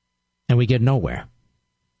 and we get nowhere.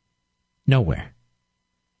 Nowhere.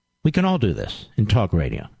 We can all do this in talk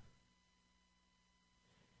radio.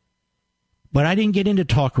 But I didn't get into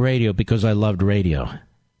talk radio because I loved radio.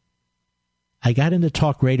 I got into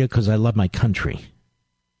talk radio because I love my country.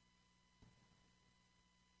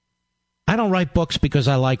 I don't write books because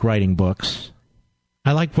I like writing books.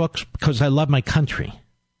 I like books because I love my country.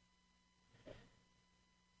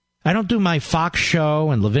 I don't do my Fox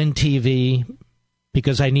show and Levin TV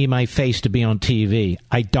because I need my face to be on TV.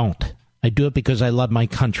 I don't. I do it because I love my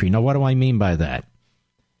country. Now, what do I mean by that?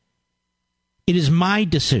 It is my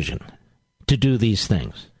decision to do these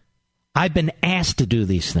things. I've been asked to do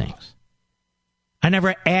these things. I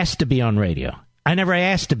never asked to be on radio. I never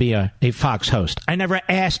asked to be a Fox host. I never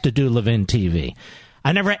asked to do Levin TV.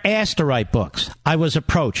 I never asked to write books. I was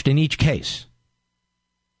approached in each case.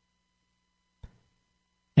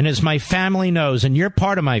 And as my family knows, and you're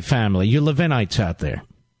part of my family, you Levinites out there,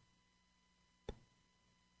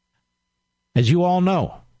 as you all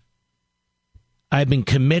know, I've been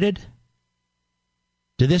committed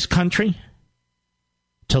to this country,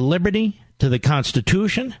 to liberty, to the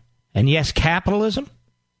Constitution, and yes, capitalism,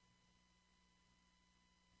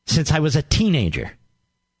 since I was a teenager.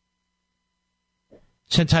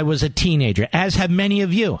 Since I was a teenager, as have many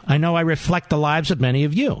of you. I know I reflect the lives of many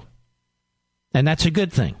of you. And that's a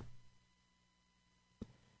good thing.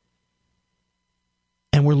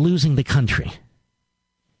 And we're losing the country.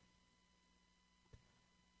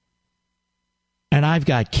 And I've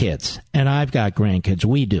got kids, and I've got grandkids.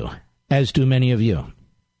 We do, as do many of you.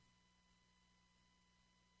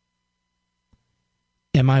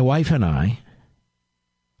 And my wife and I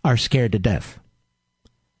are scared to death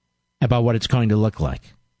about what it's going to look like.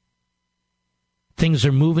 Things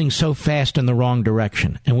are moving so fast in the wrong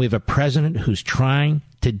direction, and we have a president who's trying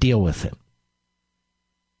to deal with it.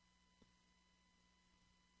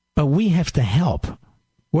 But we have to help.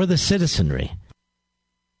 We're the citizenry.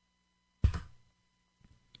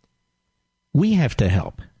 We have to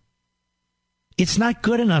help. It's not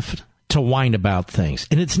good enough to whine about things,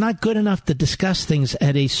 and it's not good enough to discuss things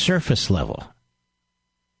at a surface level.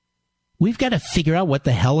 We've got to figure out what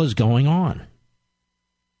the hell is going on.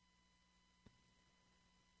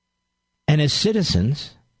 And as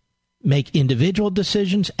citizens, make individual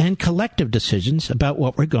decisions and collective decisions about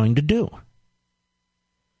what we're going to do.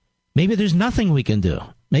 Maybe there's nothing we can do.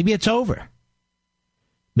 Maybe it's over.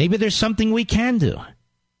 Maybe there's something we can do.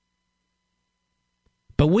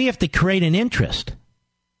 But we have to create an interest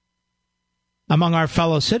among our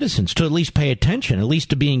fellow citizens to at least pay attention, at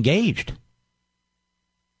least to be engaged.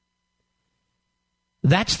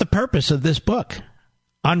 That's the purpose of this book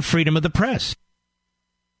on freedom of the press.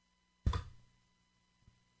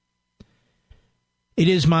 It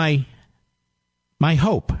is my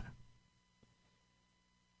hope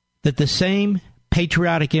that the same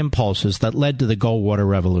patriotic impulses that led to the Goldwater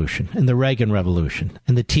Revolution and the Reagan Revolution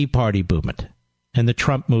and the Tea Party movement and the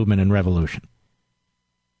Trump movement and revolution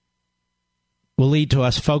will lead to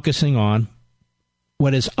us focusing on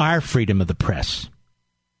what is our freedom of the press.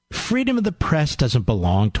 Freedom of the press doesn't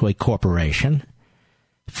belong to a corporation.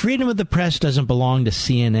 Freedom of the press doesn't belong to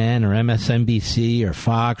CNN or MSNBC or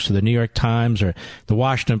Fox or the New York Times or the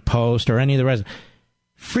Washington Post or any of the rest.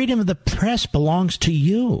 Freedom of the press belongs to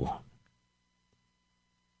you.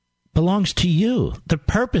 Belongs to you. The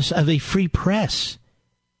purpose of a free press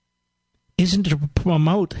isn't to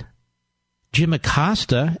promote Jim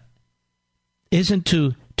Acosta, isn't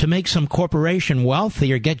to make some corporation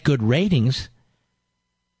wealthy or get good ratings.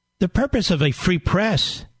 The purpose of a free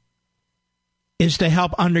press is to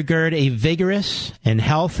help undergird a vigorous and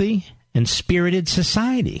healthy and spirited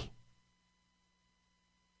society.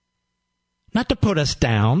 Not to put us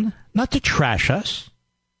down, not to trash us,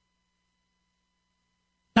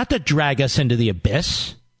 not to drag us into the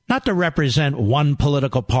abyss, not to represent one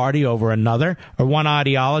political party over another or one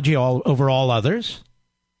ideology over all others.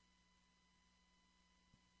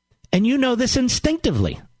 And you know this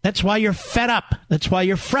instinctively. That's why you're fed up. That's why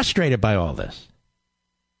you're frustrated by all this.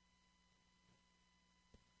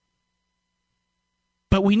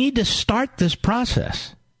 But we need to start this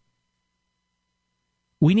process.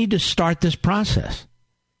 We need to start this process.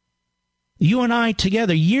 You and I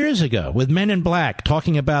together years ago with Men in Black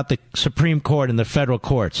talking about the Supreme Court and the federal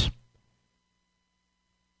courts.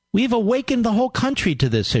 We've awakened the whole country to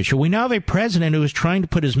this issue. We now have a president who is trying to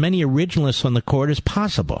put as many originalists on the court as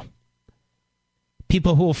possible.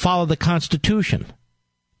 People who will follow the Constitution.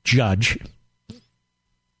 Judge.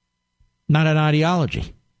 Not an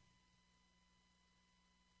ideology.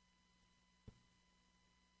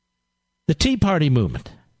 The Tea Party movement.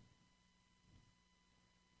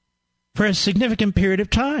 For a significant period of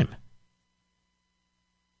time,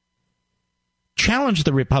 challenged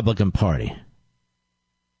the Republican Party,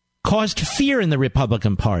 caused fear in the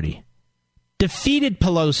Republican Party, defeated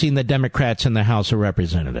Pelosi and the Democrats in the House of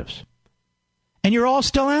Representatives. And you're all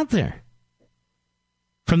still out there.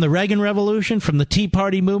 From the Reagan Revolution, from the Tea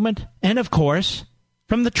Party movement, and of course,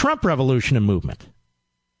 from the Trump Revolution and movement.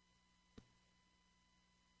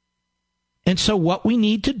 And so what we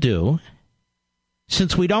need to do,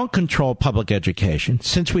 since we don't control public education,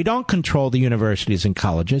 since we don't control the universities and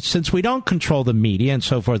colleges, since we don't control the media and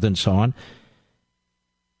so forth and so on,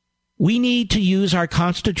 we need to use our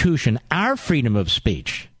Constitution, our freedom of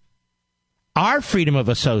speech, our freedom of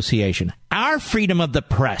association, our freedom of the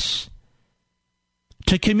press,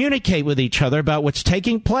 to communicate with each other about what's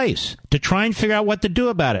taking place, to try and figure out what to do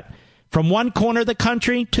about it, from one corner of the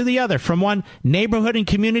country to the other, from one neighborhood and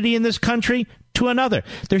community in this country to another.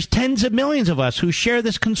 There's tens of millions of us who share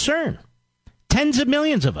this concern. Tens of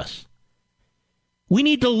millions of us. We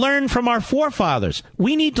need to learn from our forefathers.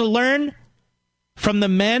 We need to learn from the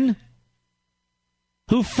men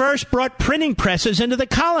who first brought printing presses into the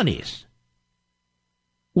colonies.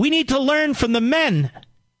 We need to learn from the men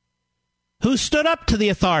who stood up to the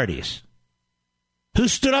authorities, who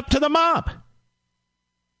stood up to the mob.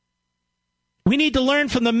 We need to learn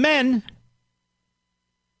from the men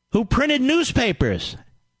who printed newspapers,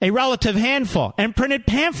 a relative handful, and printed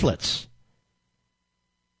pamphlets,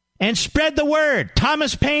 and spread the word,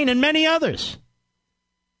 Thomas Paine and many others,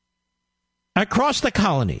 across the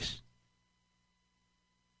colonies.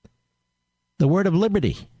 The word of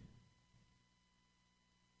liberty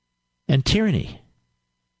and tyranny,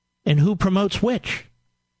 and who promotes which.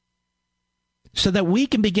 So that we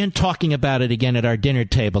can begin talking about it again at our dinner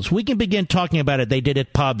tables. We can begin talking about it. They did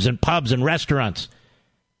at pubs and restaurants.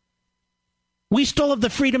 We still have the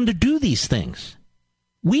freedom to do these things.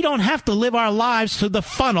 We don't have to live our lives through the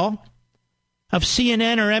funnel of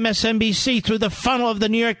CNN or MSNBC, through the funnel of the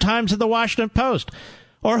New York Times or the Washington Post,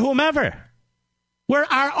 or whomever. We're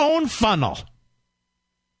our own funnel.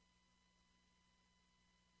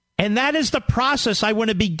 And that is the process I want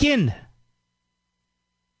to begin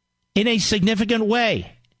in a significant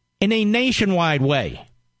way, in a nationwide way.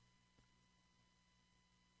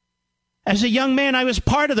 As a young man, I was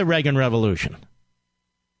part of the Reagan Revolution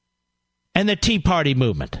and the Tea Party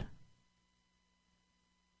movement.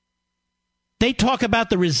 They talk about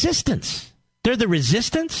the resistance. They're the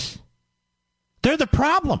resistance. They're the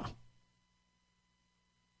problem.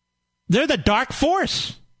 They're the dark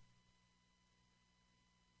force.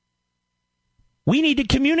 We need to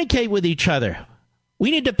communicate with each other. We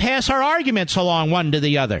need to pass our arguments along one to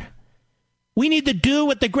the other. We need to do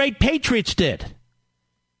what the great patriots did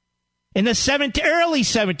in the early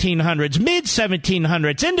 1700s,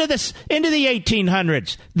 mid-1700s, into the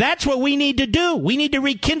 1800s. That's what we need to do. We need to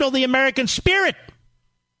rekindle the American spirit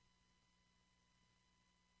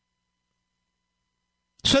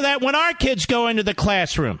so that when our kids go into the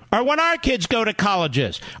classroom, or when our kids go to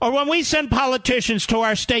colleges, or when we send politicians to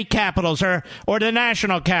our state capitals or the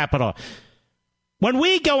national capital, when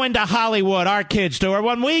we go into Hollywood, our kids do, or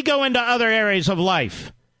when we go into other areas of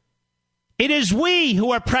life, it is we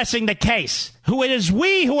who are pressing the case. It is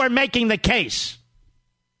we who are making the case.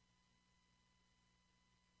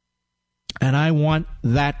 And I want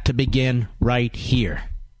that to begin right here.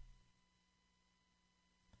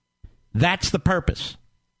 That's the purpose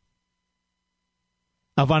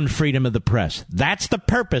of Unfreedom of the Press. That's the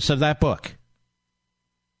purpose of that book.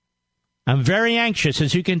 I'm very anxious,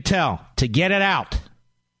 as you can tell, to get it out.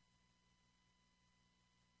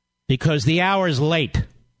 Because the hour is late.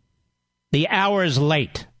 The hour is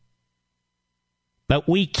late. But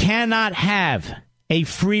we cannot have a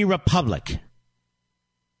free republic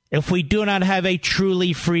if we do not have a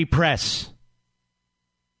truly free press.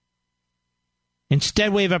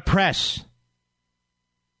 Instead, we have a press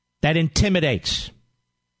that intimidates,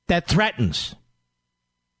 that threatens,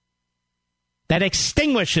 that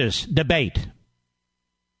extinguishes debate.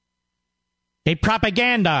 They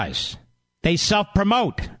propagandize. They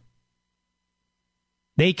self-promote.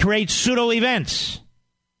 They create pseudo-events.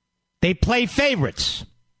 They play favorites.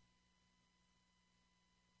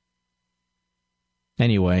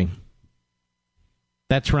 Anyway,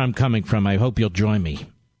 that's where I'm coming from. I hope you'll join me.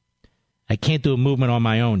 I can't do a movement on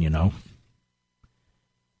my own, you know.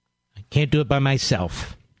 I can't do it by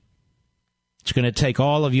myself. It's going to take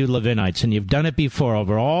all of you Levinites, and you've done it before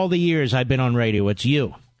over all the years I've been on radio. It's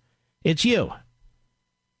you. It's you.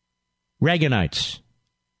 Reaganites.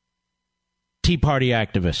 Tea Party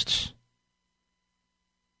activists.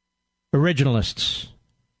 Originalists.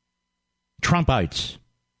 Trumpites.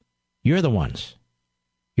 You're the ones.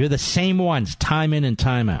 You're the same ones, time in and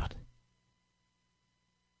time out,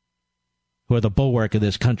 who are the bulwark of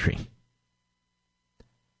this country.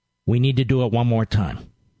 We need to do it one more time.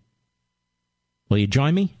 Will you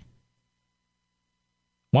join me?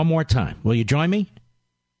 One more time. Will you join me?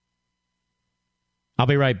 I'll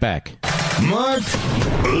be right back. Mark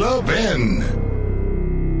Levin.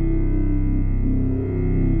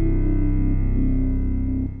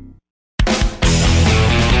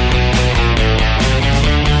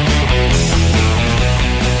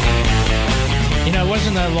 It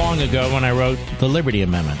wasn't that long ago when I wrote the Liberty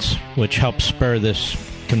Amendments, which helped spur this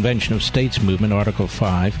Convention of States movement, Article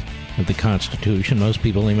 5 of the Constitution. Most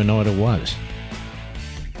people don't even know what it was.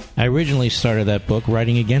 I originally started that book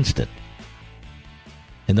writing against it.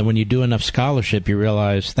 And then when you do enough scholarship, you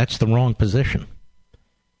realize that's the wrong position.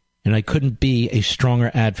 And I couldn't be a stronger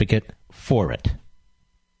advocate for it.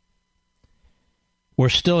 We're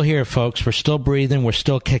still here, folks. We're still breathing. We're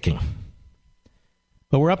still kicking.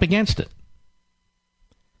 But we're up against it.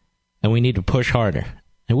 And we need to push harder.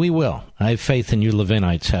 And we will. I have faith in you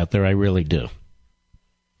Levinites out there. I really do.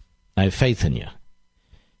 I have faith in you.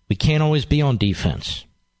 We can't always be on defense.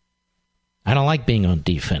 I don't like being on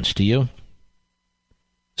defense. Do you?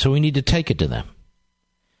 So we need to take it to them.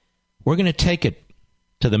 We're going to take it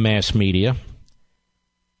to the mass media.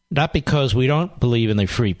 Not because we don't believe in the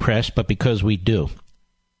free press, but because we do.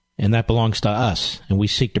 And that belongs to us. And we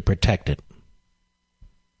seek to protect it.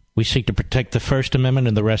 We seek to protect the First Amendment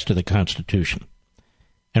and the rest of the Constitution.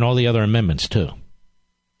 And all the other amendments, too.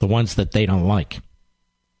 The ones that they don't like.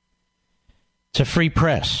 It's a free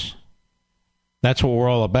press. That's what we're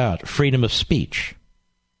all about. Freedom of speech.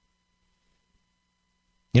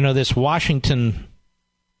 You know, this Washington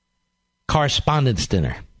Correspondents'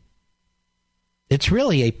 Dinner. It's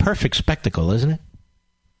really a perfect spectacle, isn't it?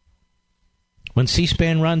 When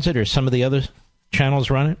C-SPAN runs it or some of the other channels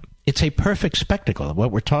run it, it's a perfect spectacle of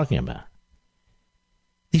what we're talking about.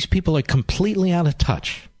 These people are completely out of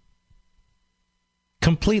touch.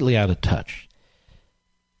 Completely out of touch.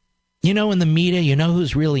 You know, in the media, you know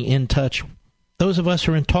who's really in touch? Those of us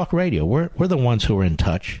who are in talk radio. We're the ones who are in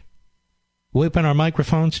touch. We open our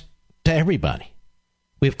microphones to everybody.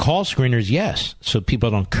 We have call screeners, yes, so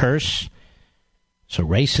people don't curse, so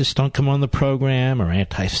racists don't come on the program, or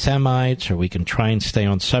anti-Semites, or we can try and stay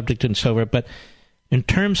on subject and so forth. But in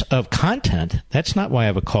terms of content, that's not why I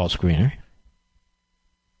have a call screener.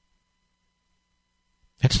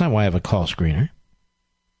 That's not why I have a call screener.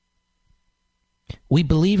 We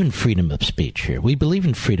believe in freedom of speech here. We believe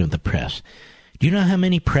in freedom of the press. Do you know how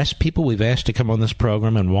many press people we've asked to come on this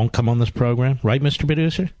program and won't come on this program? Right, Mr.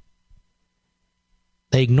 Producer?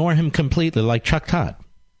 They ignore him completely, like Chuck Todd.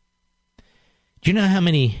 Do you know how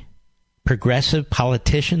many progressive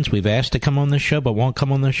politicians we've asked to come on this show but won't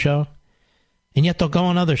come on this show? And yet they'll go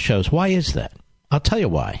on other shows. Why is that? I'll tell you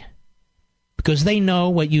why. Because they know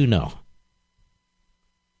what you know.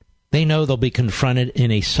 They know they'll be confronted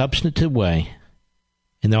in a substantive way,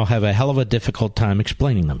 and they'll have a hell of a difficult time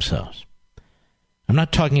explaining themselves. I'm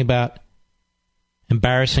not talking about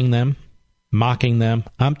embarrassing them, mocking them.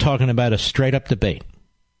 I'm talking about a straight-up debate.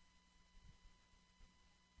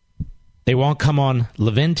 They won't come on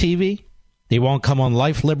Levin TV, they won't come on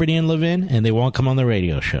Life, Liberty, and Levin, and they won't come on the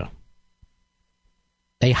radio show.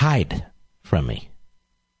 They hide from me.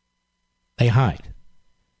 They hide.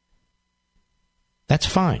 That's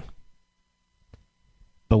fine.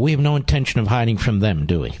 But we have no intention of hiding from them,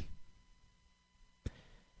 do we?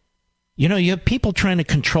 You know, you have people trying to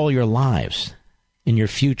control your lives and your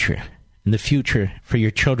future, and the future for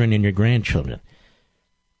your children and your grandchildren.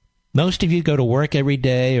 Most of you go to work every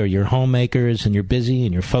day, or you're homemakers, and you're busy,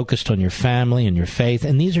 and you're focused on your family and your faith,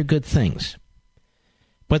 and these are good things.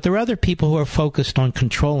 But there are other people who are focused on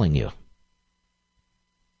controlling you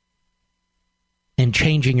and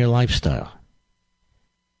changing your lifestyle.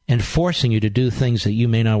 and forcing you to do things that you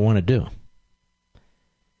may not want to do.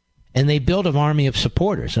 And they build an army of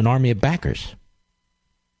supporters, an army of backers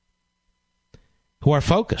who are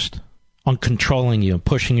focused on controlling you and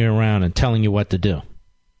pushing you around and telling you what to do.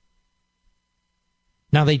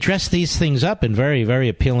 Now, they dress these things up in very, very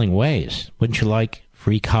appealing ways. Wouldn't you like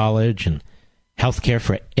free college and health care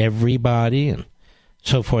for everybody and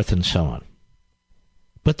so forth and so on?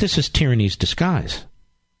 But this is tyranny's disguise.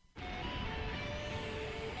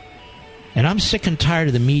 And I'm sick and tired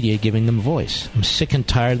of the media giving them voice. I'm sick and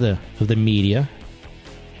tired of the media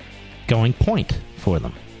going point for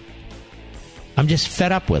them. I'm just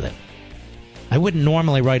fed up with it. I wouldn't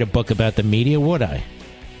normally write a book about the media, would I?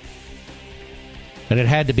 But it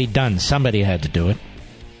had to be done. Somebody had to do it.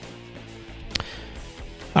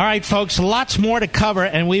 All right, folks, lots more to cover,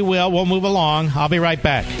 and we'll move along. I'll be right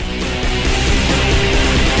back.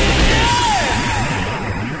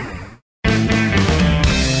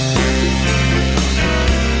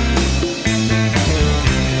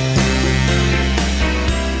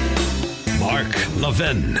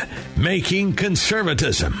 Levin, making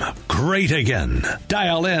conservatism great again.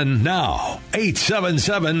 Dial in now,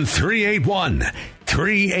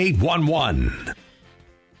 877-381-3811.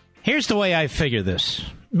 Here's the way I figure this.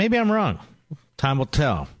 Maybe I'm wrong. Time will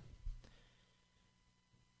tell.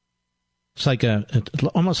 It's like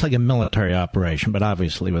almost like a military operation, but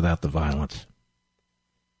obviously without the violence.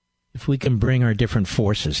 If we can bring our different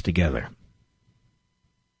forces together,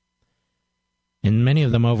 and many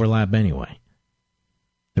of them overlap anyway.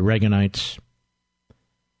 The Reaganites,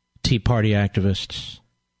 Tea Party activists,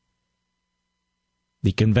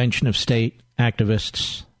 the Convention of State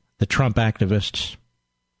activists, the Trump activists,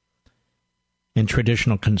 and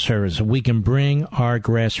traditional conservatives. We can bring our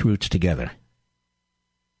grassroots together.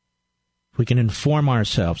 We can inform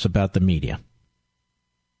ourselves about the media.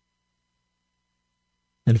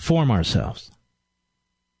 Inform ourselves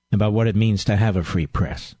about what it means to have a free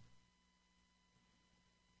press.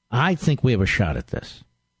 I think we have a shot at this.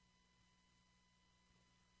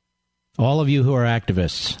 All of you who are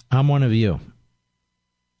activists, I'm one of you.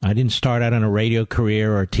 I didn't start out in a radio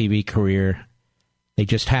career or a TV career. They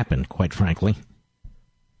just happened, quite frankly.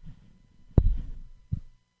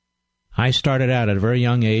 I started out at a very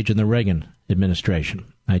young age in the Reagan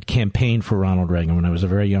administration. I had campaigned for Ronald Reagan when I was a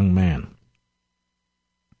very young man.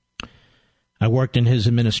 I worked in his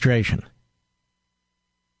administration.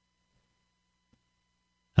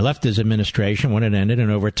 I left his administration when it ended,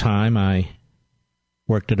 and over time I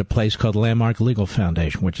worked at a place called Landmark Legal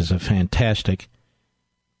Foundation, which is a fantastic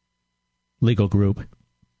legal group.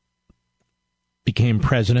 Became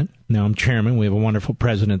president. Now I'm chairman. We have a wonderful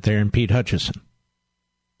president there in Pete Hutchison.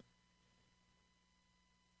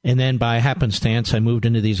 And then by happenstance, I moved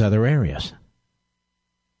into these other areas.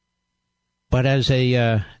 But as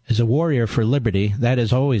a warrior for liberty, that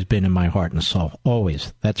has always been in my heart and soul.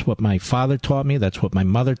 Always. That's what my father taught me. That's what my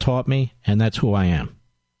mother taught me. And that's who I am.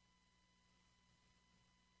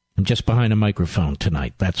 I'm just behind a microphone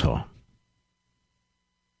tonight. That's all.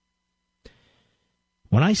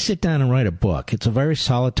 When I sit down and write a book, it's a very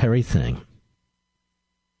solitary thing.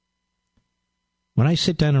 When I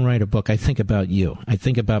sit down and write a book, I think about you. I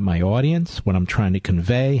think about my audience, what I'm trying to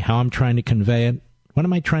convey, how I'm trying to convey it. What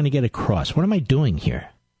am I trying to get across? What am I doing here?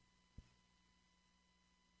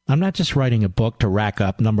 I'm not just writing a book to rack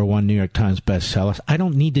up #1 New York Times bestsellers. I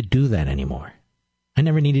don't need to do that anymore. I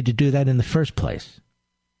never needed to do that in the first place.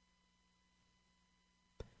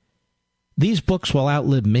 These books will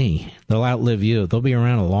outlive me. They'll outlive you. They'll be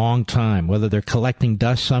around a long time, whether they're collecting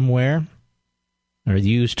dust somewhere or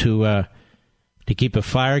used to keep a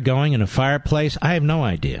fire going in a fireplace. I have no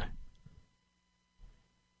idea.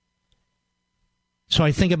 So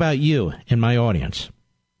I think about you and my audience.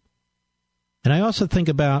 And I also think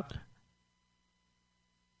about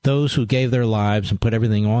those who gave their lives and put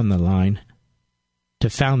everything on the line to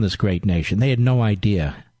found this great nation. They had no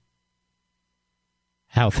idea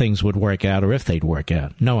how things would work out or if they'd work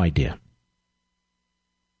out. No idea.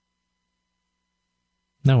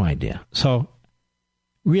 No idea. So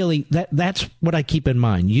really, that's what I keep in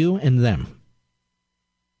mind. You and them.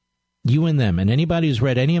 You and them. And anybody who's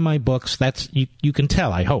read any of my books, that's you can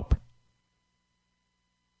tell, I hope,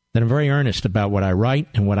 that I'm very earnest about what I write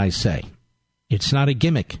and what I say. It's not a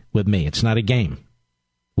gimmick with me. It's not a game.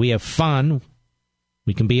 We have fun.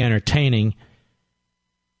 We can be entertaining.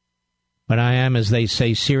 But I am, as they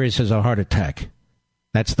say, serious as a heart attack.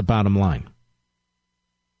 That's the bottom line.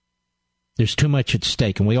 There's too much at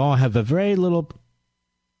stake, and we all have a very little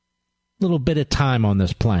bit of time on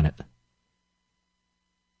this planet.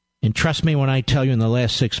 And trust me when I tell you in the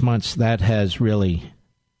last 6 months, that has really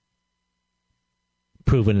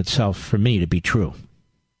proven itself for me to be true.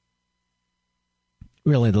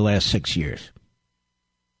 Really, the last 6 years.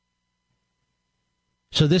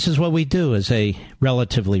 So this is what we do as a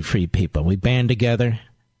relatively free people. We band together.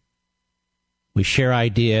 We share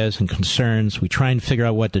ideas and concerns. We try and figure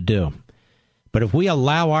out what to do. But if we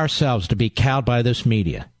allow ourselves to be cowed by this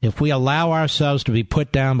media, if we allow ourselves to be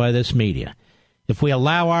put down by this media, if we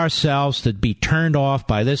allow ourselves to be turned off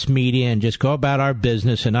by this media and just go about our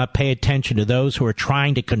business and not pay attention to those who are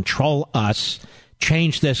trying to control us,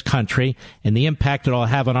 change this country, and the impact it will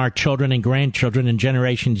have on our children and grandchildren and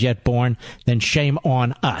generations yet born, then shame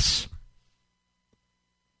on us.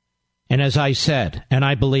 And as I said, and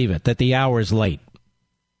I believe it, that the hour is late.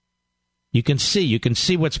 You can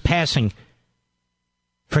see what's passing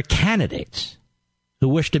for candidates who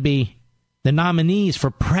wish to be the nominees for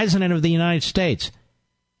president of the United States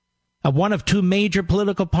of one of two major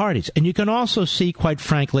political parties. And you can also see, quite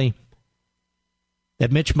frankly,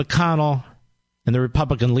 that Mitch McConnell and the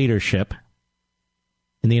Republican leadership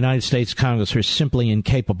in the United States Congress are simply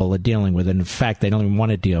incapable of dealing with it. In fact, they don't even want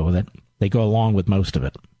to deal with it. They go along with most of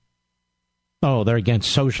it. Oh, they're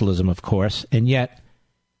against socialism, of course, and yet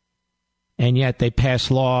they pass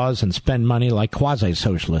laws and spend money like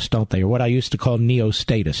quasi-socialists, don't they? Or what I used to call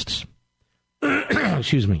neo-statists.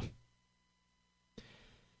 Excuse me.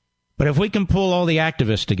 But if we can pull all the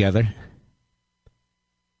activists together,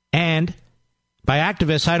 and by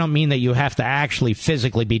activists, I don't mean that you have to actually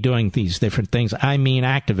physically be doing these different things. I mean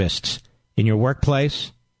activists in your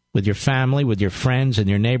workplace, with your family, with your friends, in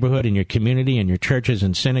your neighborhood, in your community, in your churches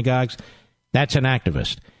and synagogues. That's an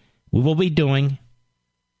activist. We will be doing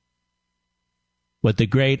what the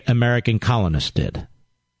great American colonists did,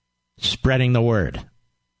 spreading the word.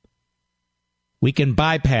 We can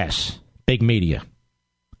bypass big media.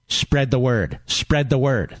 Spread the word. Spread the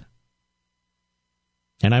word.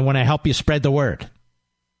 And I want to help you spread the word.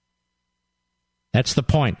 That's the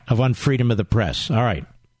point of unfreedom of the press. All right.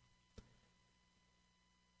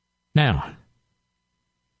 Now,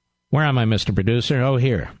 where am I, Mr. Producer? Oh,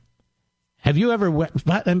 here. Have you ever...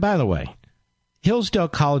 And by the way, Hillsdale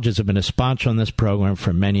Colleges have been a sponsor on this program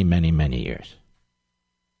for many, many, many years.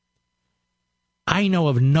 I know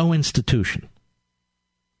of no institution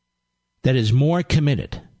that is more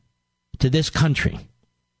committed to this country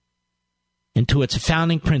and to its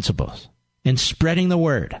founding principles and spreading the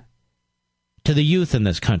word to the youth in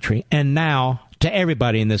this country and now to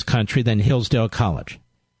everybody in this country than Hillsdale College.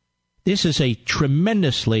 This is a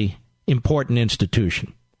tremendously important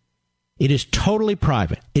institution. It is totally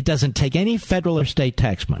private. It doesn't take any federal or state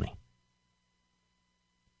tax money.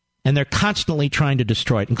 And they're constantly trying to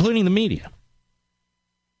destroy it, including the media.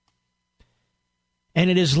 And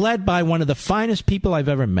it is led by one of the finest people I've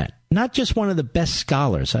ever met. Not just one of the best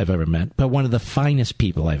scholars I've ever met, but one of the finest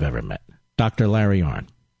people I've ever met, Dr. Larry Arnn.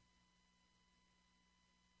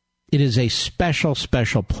 It is a special,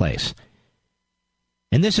 special place.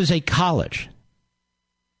 And this is a college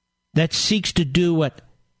that seeks to do what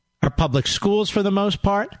our public schools, for the most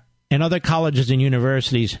part, and other colleges and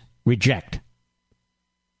universities reject.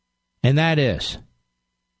 And that is,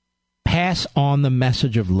 pass on the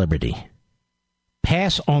message of liberty.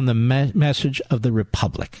 Pass on the message of the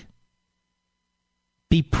Republic.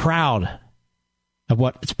 Be proud of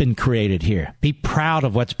what's been created here. Be proud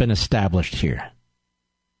of what's been established here.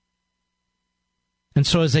 And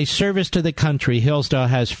so as a service to the country, Hillsdale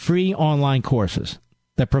has free online courses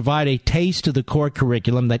that provide a taste of the core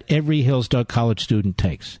curriculum that every Hillsdale College student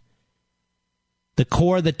takes. The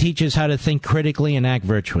core that teaches how to think critically and act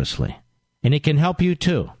virtuously. And it can help you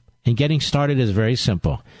too. And getting started is very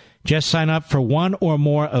simple. Just sign up for one or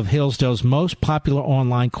more of Hillsdale's most popular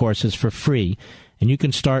online courses for free, and you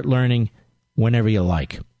can start learning whenever you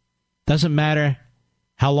like. Doesn't matter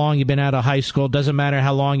how long you've been out of high school. Doesn't matter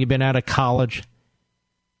how long you've been out of college.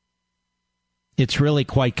 It's really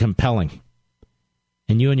quite compelling.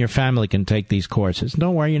 And you and your family can take these courses.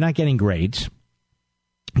 Don't worry, you're not getting grades.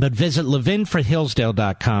 But visit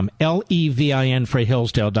levinforhillsdale.com, Levin for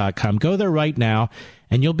Hillsdale.com. Go there right now,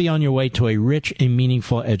 and you'll be on your way to a rich and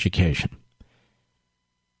meaningful education.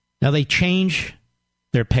 Now, they change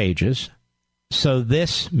their pages, so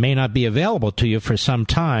this may not be available to you for some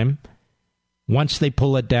time once they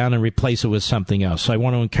pull it down and replace it with something else. So I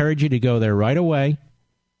want to encourage you to go there right away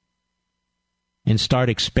and start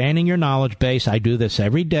expanding your knowledge base. I do this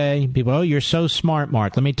every day. People, oh, you're so smart,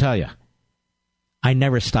 Mark. Let me tell you, I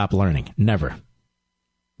never stop learning. Never.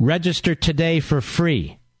 Register today for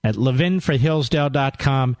free at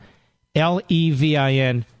levinforhillsdale.com,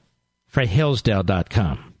 Levin for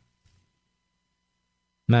Hillsdale.com.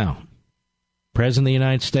 Now, President of the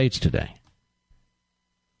United States today.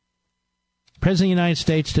 President of the United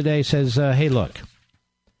States today says, hey, look,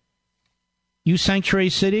 you sanctuary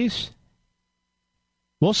cities,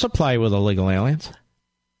 we'll supply you with illegal aliens.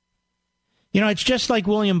 You know, it's just like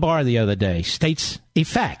William Barr the other day states a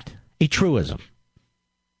fact, a truism,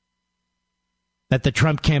 that the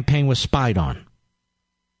Trump campaign was spied on.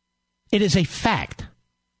 It is a fact.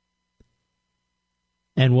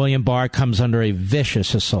 And William Barr comes under a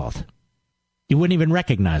vicious assault. You wouldn't even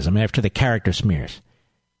recognize him after the character smears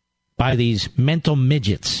by these mental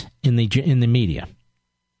midgets in the media.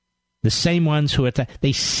 The same ones who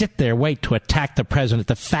they sit there, wait to attack the president,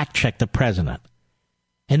 to fact check the president.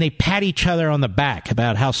 And they pat each other on the back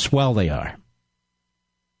about how swell they are.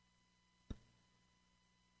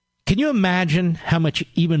 Can you imagine how much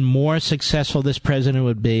even more successful this president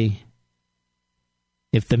would be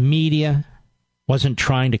if the media wasn't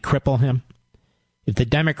trying to cripple him? If the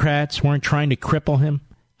Democrats weren't trying to cripple him?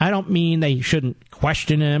 I don't mean they shouldn't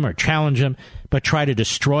question him or challenge him, but try to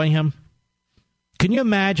destroy him. Can you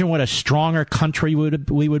imagine what a stronger country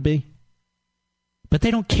we would be? But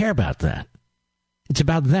they don't care about that. It's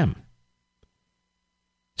about them.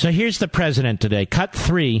 So here's the president today. Cut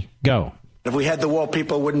 3, go. If we had the wall,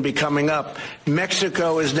 people wouldn't be coming up.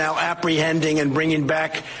 Mexico is now apprehending and bringing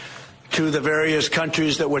back to the various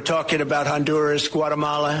countries that we're talking about, Honduras,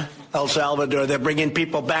 Guatemala, El Salvador. They're bringing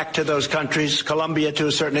people back to those countries, Colombia to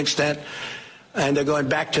a certain extent, and they're going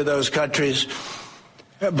back to those countries.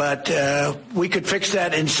 But we could fix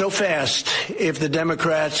that in so fast if the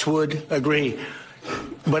Democrats would agree.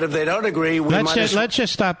 But if they don't agree, let's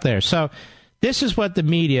just stop there. So this is what the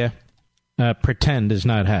media pretend is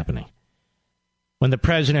not happening. When the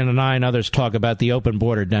president and I and others talk about the open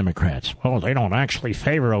border Democrats, well, they don't actually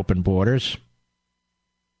favor open borders.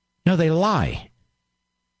 No, they lie.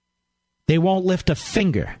 They won't lift a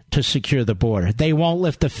finger to secure the border. They won't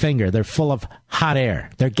lift a finger. They're full of hot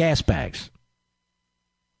air. They're gas bags.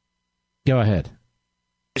 Go ahead.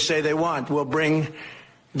 They say they want. We'll bring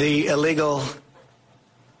the illegal,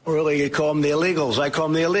 really you call them the illegals. I call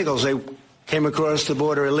them the illegals. They came across the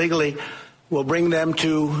border illegally. We'll bring them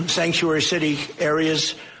to sanctuary city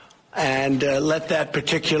areas and let that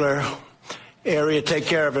particular area take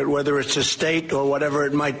care of it, whether it's a state or whatever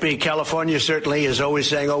it might be. California certainly is always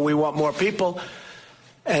saying, oh, we want more people,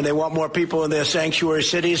 and they want more people in their sanctuary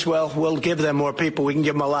cities. Well, we'll give them more people. We can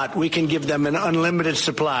give them a lot. We can give them an unlimited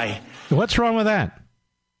supply. What's wrong with that?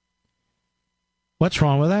 What's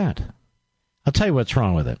wrong with that? I'll tell you what's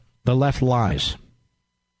wrong with it. The left lies.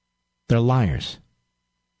 They're liars.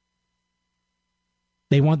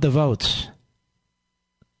 They want the votes.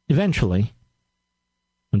 Eventually,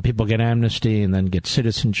 when people get amnesty and then get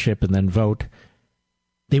citizenship and then vote,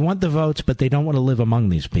 they want the votes, but they don't want to live among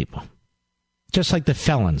these people. Just like the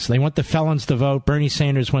felons. They want the felons to vote. Bernie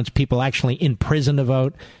Sanders wants people actually in prison to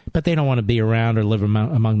vote, but they don't want to be around or live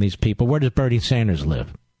among these people. Where does Bernie Sanders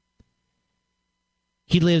live?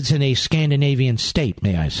 He lives in a Scandinavian state,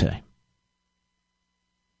 may I say.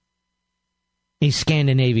 A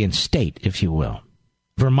Scandinavian state, if you will.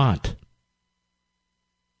 Vermont.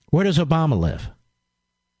 Where does Obama live?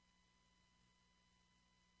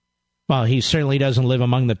 Well, he certainly doesn't live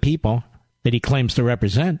among the people that he claims to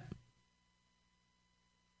represent.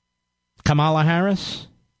 Kamala Harris,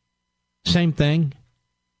 same thing.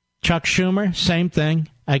 Chuck Schumer, same thing.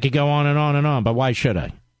 I could go on and on and on, but why should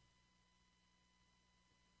I?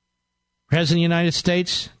 President of the United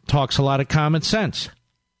States talks a lot of common sense.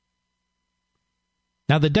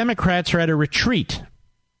 Now, the Democrats are at a retreat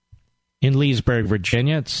in Leesburg,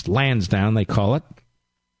 Virginia. It's Lansdowne, they call it.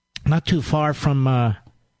 Not too far from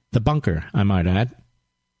the bunker, I might add.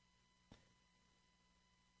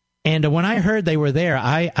 And when I heard they were there,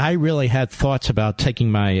 I really had thoughts about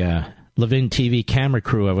taking my Levin TV camera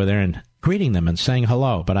crew over there and greeting them and saying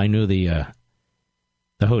hello. But I knew the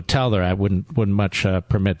hotel there, I wouldn't much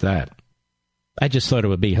permit that. I just thought it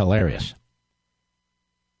would be hilarious.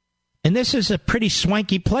 And this is a pretty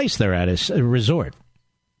swanky place they're at, it's a resort.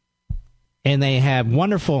 And they have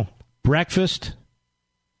wonderful breakfasts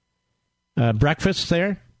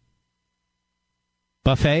there,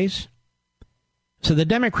 buffets. So the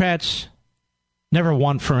Democrats never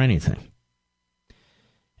want for anything.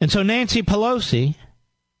 And so Nancy Pelosi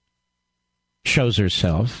shows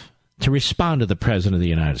herself to respond to the President of the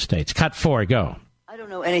United States. Cut 4, go. I don't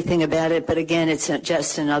know anything about it, but again, it's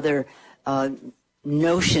just another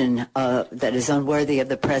notion that is unworthy of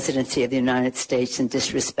the presidency of the United States and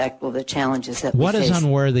disrespectful of the challenges that we face. What is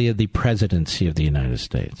unworthy of the presidency of the United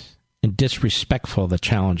States and disrespectful of the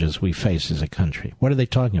challenges we face as a country? What are they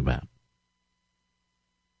talking about?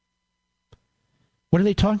 What are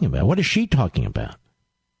they talking about? What is she talking about?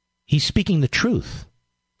 He's speaking the truth.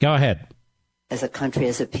 Go ahead. as a country,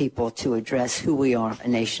 as a people, to address who we are, a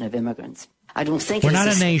nation of immigrants. I don't think we're not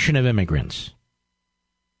a nation of immigrants.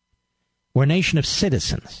 We're a nation of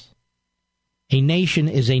citizens. A nation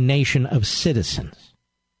is a nation of citizens.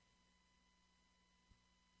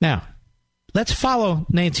 Now, let's follow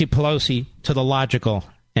Nancy Pelosi to the logical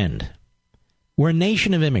end. We're a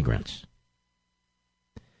nation of immigrants.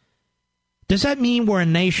 Does that mean we're a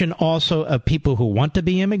nation also of people who want to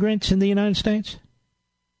be immigrants in the United States?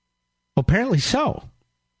 Well, apparently so.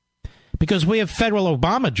 Because we have federal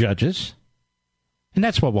Obama judges, and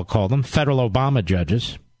that's what we'll call them, federal Obama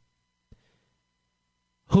judges,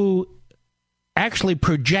 who actually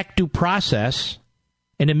project due process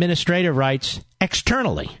and administrative rights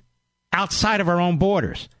externally, outside of our own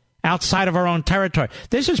borders, outside of our own territory.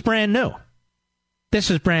 This is brand new.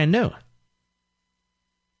 This is brand new.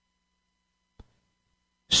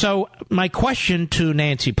 So my question to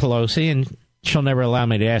Nancy Pelosi, and she'll never allow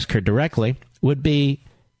me to ask her directly, would be,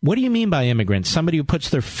 what do you mean by immigrants? Somebody who puts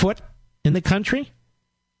their foot in the country,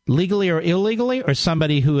 legally or illegally, or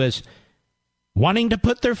somebody who is wanting to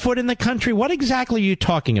put their foot in the country? What exactly are you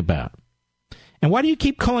talking about? And why do you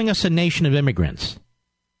keep calling us a nation of immigrants?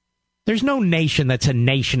 There's no nation that's a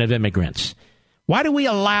nation of immigrants. Why do we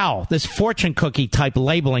allow this fortune cookie type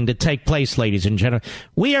labeling to take place, ladies and gentlemen?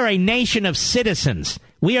 We are a nation of citizens.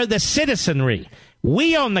 We are the citizenry.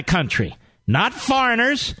 We own the country, not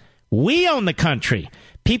foreigners. We own the country.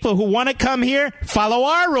 People who want to come here follow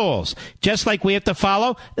our rules, just like we have to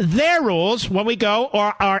follow their rules when we go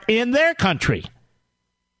or are in their country.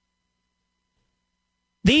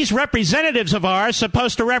 These representatives of ours are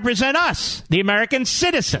supposed to represent us, the American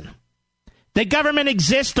citizen. The government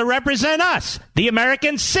exists to represent us, the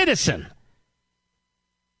American citizen.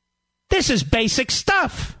 This is basic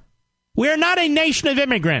stuff. We are not a nation of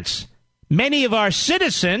immigrants. Many of our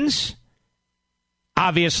citizens,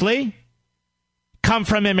 obviously, come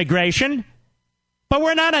from immigration, but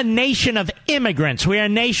we're not a nation of immigrants. We are a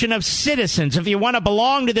nation of citizens. If you want to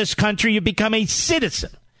belong to this country, you become a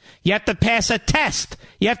citizen. You have to pass a test.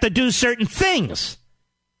 You have to do certain things.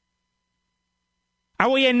 Are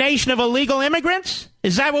we a nation of illegal immigrants?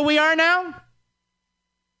 Is that what we are now?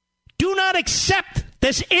 Do not accept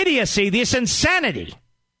this idiocy, this insanity.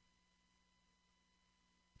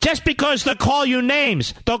 Just because they'll call you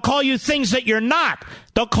names, they'll call you things that you're not.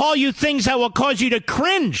 They'll call you things that will cause you to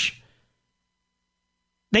cringe.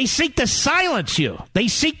 They seek to silence you. They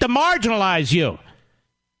seek to marginalize you.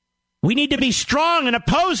 We need to be strong and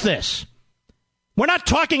oppose this. We're not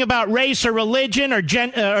talking about race or religion or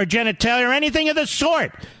genitalia or anything of the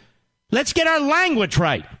sort. Let's get our language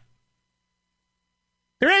right.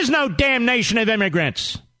 There is no damn nation of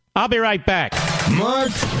immigrants. I'll be right back.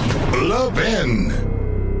 Mark Levin.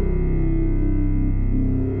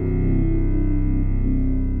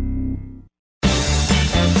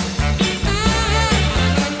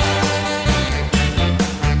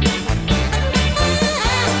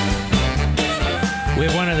 We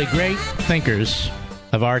have one of the great thinkers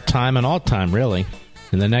of our time and all time, really,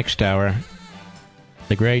 in the next hour,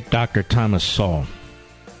 the great Dr. Thomas Sowell,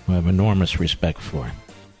 who I have enormous respect for.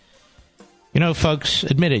 You know, folks,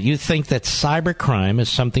 admit it, you think that cybercrime is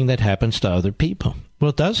something that happens to other people. Well,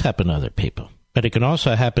 it does happen to other people, but it can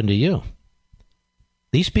also happen to you.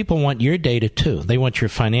 These people want your data, too. They want your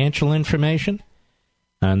financial information,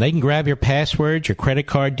 and they can grab your passwords, your credit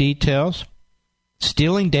card details.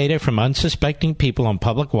 Stealing data from unsuspecting people on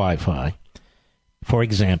public Wi-Fi, for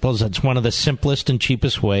example, that's one of the simplest and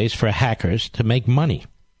cheapest ways for hackers to make money.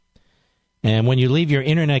 And when you leave your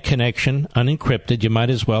internet connection unencrypted, you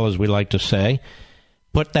might as well, as we like to say,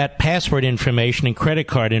 put that password information and credit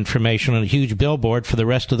card information on a huge billboard for the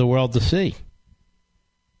rest of the world to see.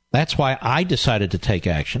 That's why I decided to take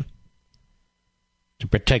action. To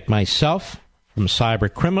protect myself from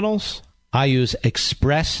cyber criminals, I use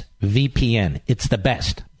ExpressVPN. It's the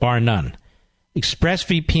best, bar none.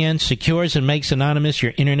 ExpressVPN secures and makes anonymous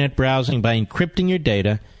your internet browsing by encrypting your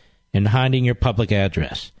data and hiding your public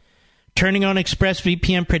address. Turning on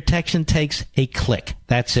ExpressVPN protection takes a click.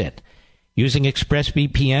 That's it. Using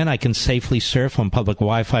ExpressVPN, I can safely surf on public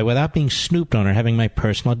Wi-Fi without being snooped on or having my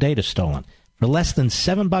personal data stolen. For less than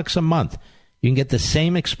 $7 a month, you can get the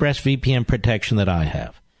same ExpressVPN protection that I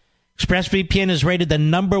have. ExpressVPN is rated the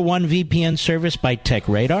 #1 VPN service by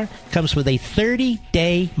TechRadar. Comes with a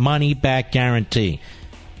 30-day money-back guarantee.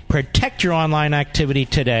 Protect your online activity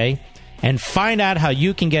today and find out how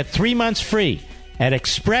you can get 3 months free at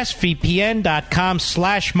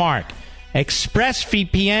expressvpn.com/mark.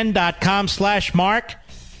 expressvpn.com/mark.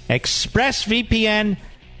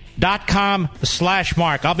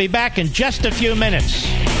 expressvpn.com/mark. I'll be back in just a few minutes.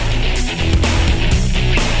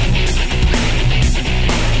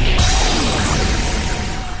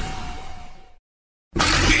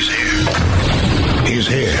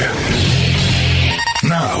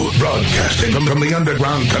 Broadcasting from the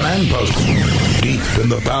underground command post, deep in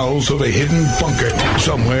the bowels of a hidden bunker,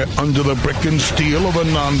 somewhere under the brick and steel of a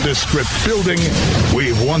nondescript building,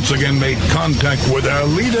 we've once again made contact with our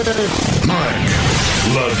leader, Mark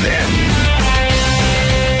Levin.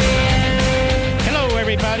 Hello,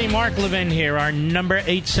 everybody. Mark Levin here. Our number,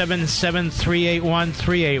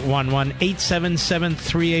 877-381-3811.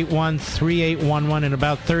 877-381-3811. In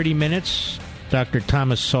about 30 minutes, Dr.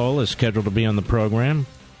 Thomas Sowell is scheduled to be on the program.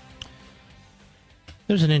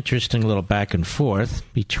 There's an interesting little back and forth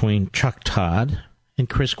between Chuck Todd and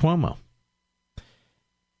Chris Cuomo.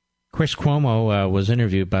 Chris Cuomo was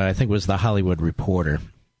interviewed by, I think it was The Hollywood Reporter.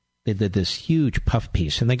 They did this huge puff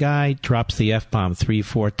piece, and the guy drops the F-bomb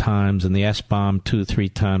 3-4 times and the S-bomb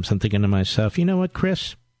 2-3 times. I'm thinking to myself, you know what,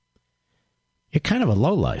 Chris? You're kind of a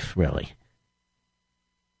lowlife, really.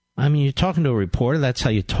 I mean, you're talking to a reporter. That's how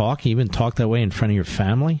you talk. You even talk that way in front of your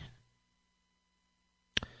family.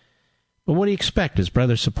 But what do you expect? His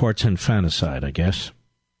brother supports infanticide, I guess.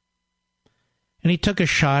 And he took a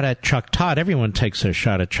shot at Chuck Todd. Everyone takes a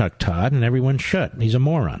shot at Chuck Todd, and everyone should. He's a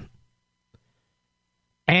moron.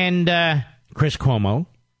 And Chris Cuomo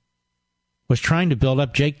was trying to build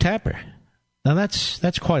up Jake Tapper. Now,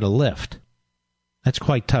 that's quite a lift. That's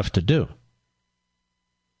quite tough to do.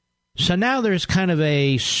 So now there's kind of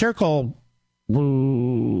a circle,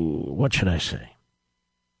 what should I say?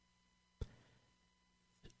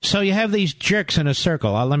 So you have these jerks in a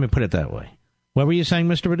circle. Let me put it that way. What were you saying,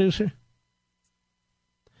 Mr. Producer?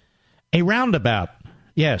 A roundabout.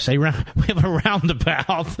 Yes, we have a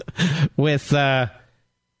roundabout with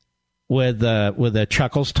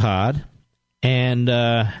Chuckles Todd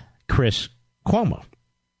and Chris Cuomo.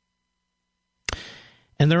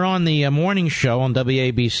 And they're on the morning show on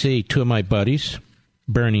WABC, two of my buddies,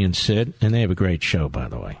 Bernie and Sid, and they have a great show, by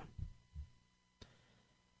the way.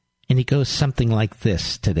 And he goes something like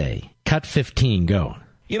this today. Cut 15, go.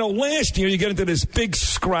 You know, last year you get into this big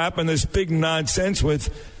scrap and this big nonsense with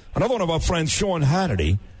another one of our friends, Sean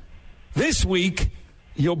Hannity. This week,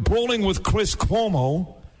 you're brawling with Chris Cuomo.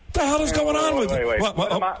 What the hell is going on with you? Wait.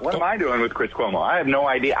 What am I doing with Chris Cuomo? I have no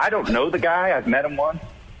idea. I don't know the guy. I've met him once.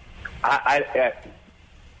 I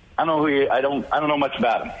don't know who he is. I don't know much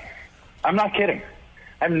about him. I'm not kidding.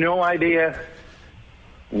 I have no idea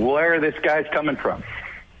where this guy's coming from.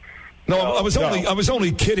 No, I was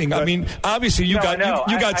only kidding. I mean, obviously you got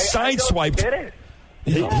sideswiped.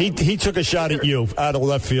 He took a shot at you out of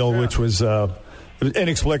left field, which was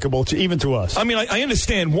inexplicable even to us. I mean, I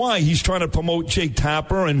understand why he's trying to promote Jake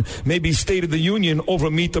Tapper and maybe State of the Union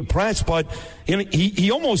over Meet the Press, but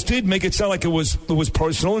he almost did make it sound like it was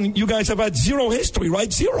personal, and you guys have had zero history,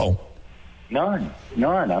 right? Zero. None.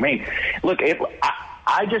 I mean, look,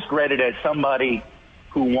 I just read it as somebody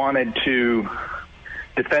who wanted to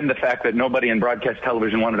defend the fact that nobody in broadcast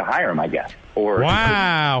television wanted to hire him, I guess.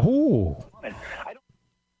 Wow.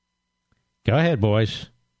 Go ahead, boys.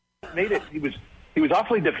 Made it. He was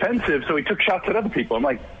awfully defensive, so he took shots at other people. I'm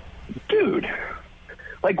like, dude,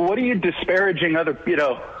 like, what are you disparaging other, if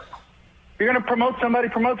you're going to promote somebody.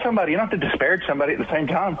 You don't have to disparage somebody at the same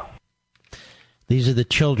time. These are the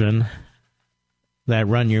children that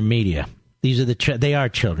run your media. They are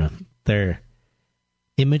children. They're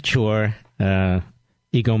immature,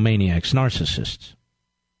 egomaniacs, narcissists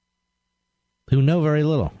who know very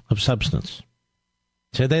little of substance.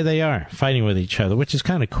 So there they are, fighting with each other, which is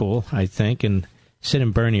kind of cool, I think, and Sid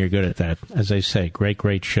and Bernie are good at that. As I say,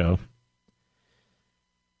 great show.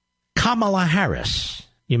 Kamala Harris,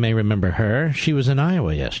 you may remember her. She was in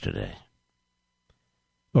Iowa yesterday.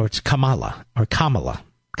 Or it's Kamala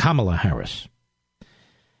Harris.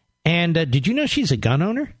 And did you know she's a gun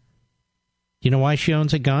owner? Do you know why she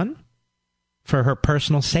owns a gun? For her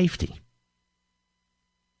personal safety.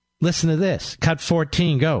 Listen to this. Cut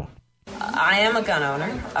 14, go. I am a gun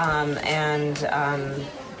owner, and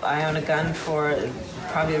I own a gun for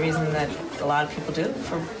probably the reason that a lot of people do,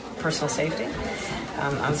 for personal safety.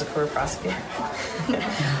 I was a career prosecutor.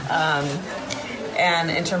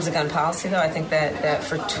 And in terms of gun policy, though, I think that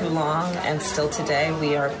for too long and still today,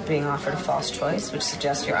 we are being offered a false choice, which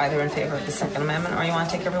suggests you're either in favor of the Second Amendment or you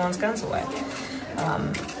want to take everyone's guns away.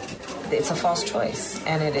 It's a false choice,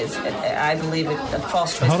 and it is, I believe, a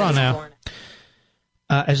false choice. Hold on now.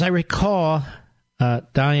 As I recall,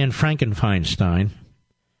 Dianne Frankenfeinstein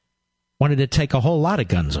wanted to take a whole lot of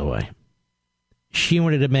guns away. She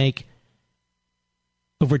wanted to make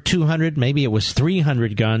over 200, maybe it was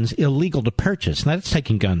 300 guns illegal to purchase. Now, that's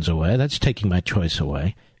taking guns away. That's taking my choice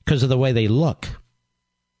away because of the way they look.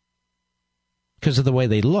 Go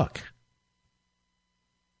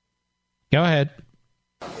ahead.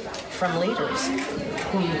 from leaders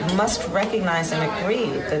who must recognize and agree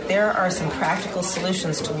that there are some practical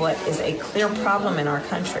solutions to what is a clear problem in our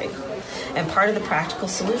country. And part of the practical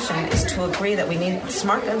solution is to agree that we need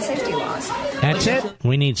smart gun safety laws. That's it.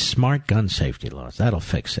 We need smart gun safety laws. That'll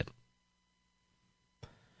fix it.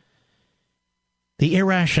 The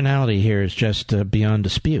irrationality here is just beyond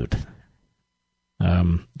dispute.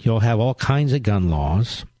 You'll have all kinds of gun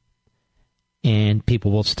laws, and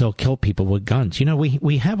people will still kill people with guns. You know,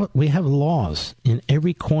 we have laws in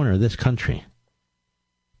every corner of this country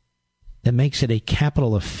that makes it a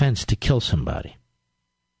capital offense to kill somebody.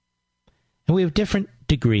 And we have different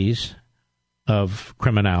degrees of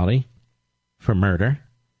criminality for murder,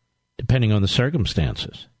 depending on the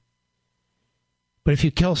circumstances. But if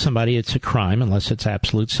you kill somebody, it's a crime unless it's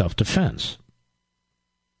absolute self-defense.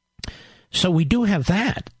 So we do have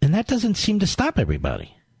that, and that doesn't seem to stop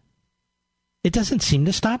everybody. It doesn't seem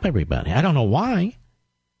to stop everybody. I don't know why.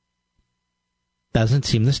 Doesn't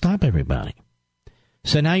seem to stop everybody.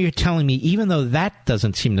 So now you're telling me, even though that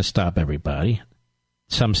doesn't seem to stop everybody,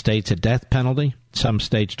 some states a death penalty, some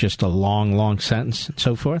states just a long, long sentence, and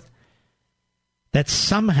so forth, that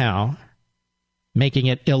somehow making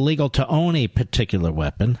it illegal to own a particular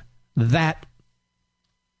weapon, that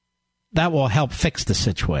will help fix the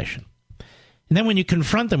situation. And then when you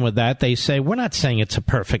confront them with that, they say, we're not saying it's a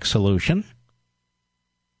perfect solution.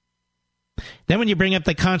 Then when you bring up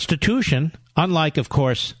the Constitution, unlike, of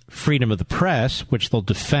course, freedom of the press, which they'll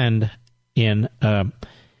defend in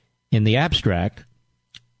the abstract,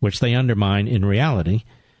 which they undermine in reality,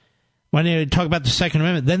 when they talk about the Second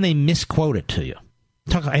Amendment, then they misquote it to you.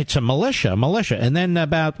 It's a militia. And then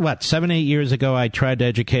about, 7-8 years ago, I tried to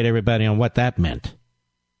educate everybody on what that meant.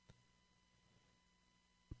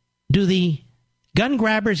 Do the gun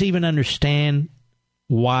grabbers even understand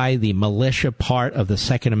why the militia part of the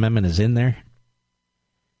Second Amendment is in there?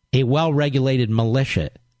 A well-regulated militia.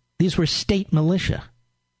 These were state militia.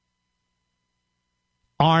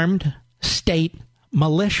 Armed state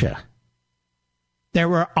militia. They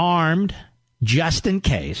were armed just in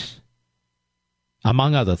case,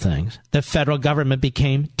 among other things, the federal government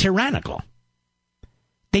became tyrannical.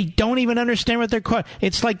 They don't even understand what they're called.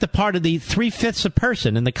 It's like the part of the 3/5 a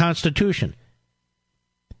person in the Constitution.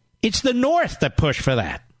 It's the North that pushed for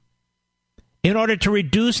that in order to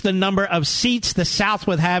reduce the number of seats the South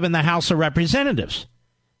would have in the House of Representatives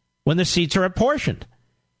when the seats are apportioned.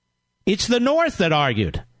 It's the North that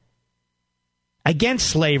argued against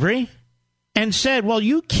slavery and said, well,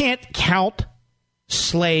 you can't count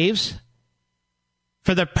slaves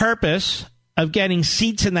for the purpose of getting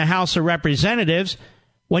seats in the House of Representatives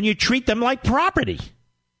when you treat them like property.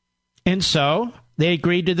 And so they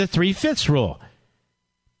agreed to the 3/5 rule.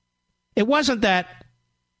 It wasn't that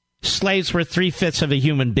slaves were 3/5 of a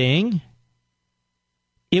human being.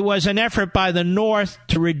 It was an effort by the North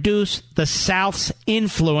to reduce the South's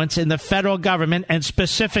influence in the federal government and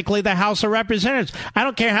specifically the House of Representatives. I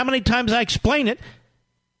don't care how many times I explain it.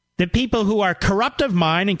 The people who are corrupt of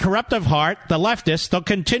mind and corrupt of heart, the leftists, they'll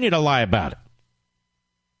continue to lie about it.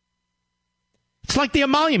 It's like the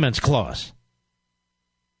Emoluments Clause.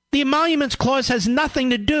 The Emoluments Clause has nothing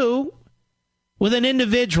to do with an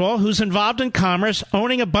individual who's involved in commerce,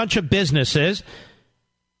 owning a bunch of businesses,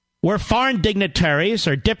 where foreign dignitaries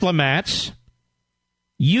or diplomats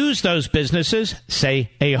use those businesses, say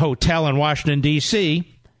a hotel in Washington,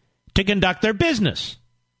 D.C., to conduct their business.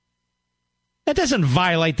 That doesn't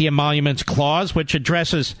violate the Emoluments Clause, which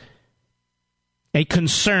addresses a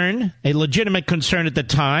concern, a legitimate concern at the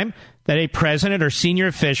time, that a president or senior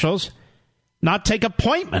officials not take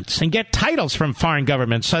appointments and get titles from foreign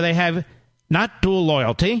governments, so they have not dual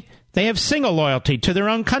loyalty, they have single loyalty to their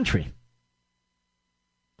own country.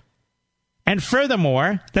 And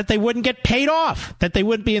furthermore, that they wouldn't get paid off, that they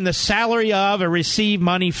wouldn't be in the salary of or receive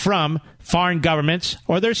money from foreign governments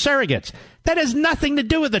or their surrogates. That has nothing to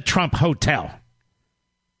do with the Trump hotel.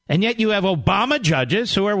 And yet you have Obama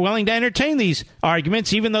judges who are willing to entertain these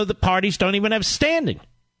arguments, even though the parties don't even have standing.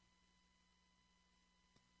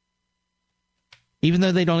 Even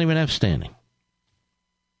though they don't even have standing.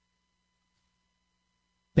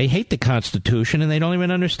 They hate the Constitution, and they don't even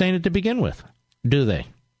understand it to begin with, do they?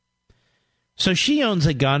 So she owns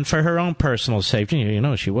a gun for her own personal safety. You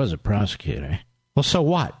know, she was a prosecutor. Well, so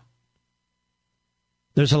what?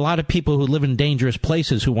 There's a lot of people who live in dangerous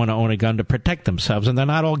places who want to own a gun to protect themselves, and they're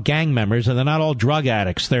not all gang members, and they're not all drug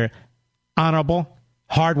addicts. They're honorable,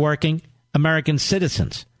 hardworking American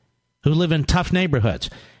citizens who live in tough neighborhoods.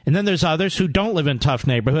 And then there's others who don't live in tough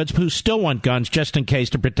neighborhoods who still want guns just in case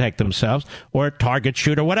to protect themselves or target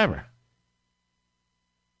shoot or whatever.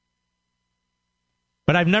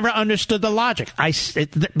 But I've never understood the logic.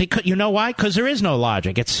 Because you know why? Because there is no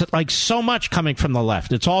logic. It's like so much coming from the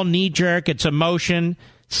left. It's all knee-jerk. It's emotion.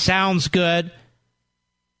 Sounds good.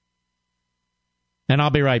 And I'll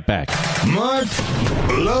be right back. Mark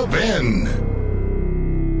Levin.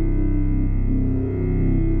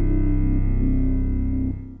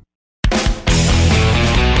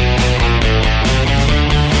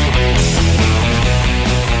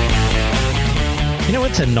 You know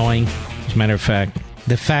what's annoying, as a matter of fact?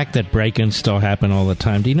 The fact that break-ins still happen all the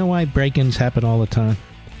time. Do you know why break-ins happen all the time?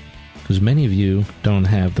 Because many of you don't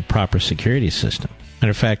have the proper security system. Matter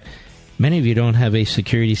of fact, many of you don't have a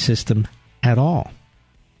security system at all.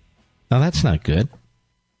 Now, that's not good.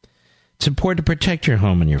 It's important to protect your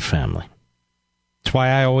home and your family. That's why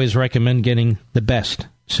I always recommend getting the best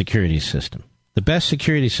security system. The best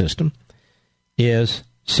security system is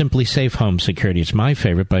Simply Safe Home Security. It's my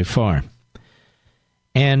favorite by far.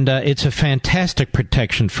 And it's a fantastic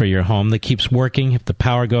protection for your home that keeps working if the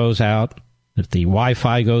power goes out, if the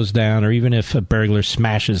Wi-Fi goes down, or even if a burglar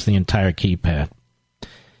smashes the entire keypad.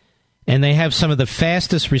 And they have some of the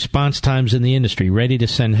fastest response times in the industry, ready to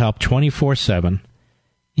send help 24/7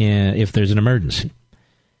 if there's an emergency.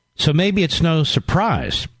 So maybe it's no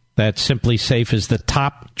surprise that Simply Safe is the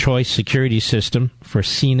top choice security system for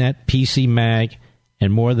CNET, PC Mag,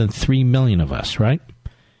 and more than 3 million of us, right?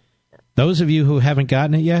 Those of you who haven't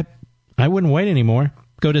gotten it yet, I wouldn't wait anymore.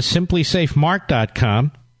 Go to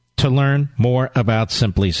simplysafemark.com to learn more about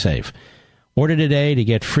Simply Safe. Order today to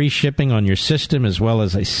get free shipping on your system as well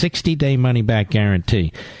as a 60-day money-back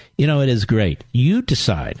guarantee. You know, it is great. You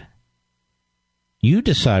decide. You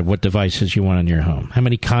decide what devices you want in your home, how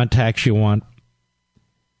many contacts you want,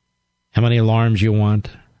 how many alarms you want,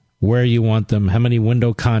 where you want them, how many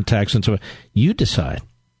window contacts, and so on. You decide.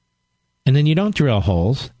 And then you don't drill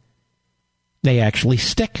holes. They actually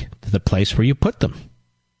stick to the place where you put them.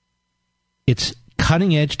 It's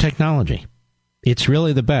cutting-edge technology. It's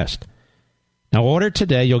really the best. Now, order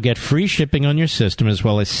today. You'll get free shipping on your system as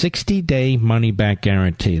well as 60-day money-back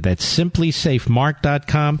guarantee. That's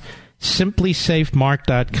simplysafemark.com,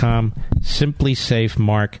 simplysafemark.com,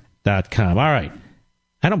 simplysafemark.com. All right.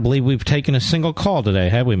 I don't believe we've taken a single call today,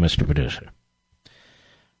 have we, Mr. Producer?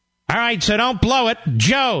 All right, so don't blow it.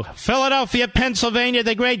 Joe, Philadelphia, Pennsylvania,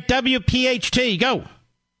 the great WPHT. Go.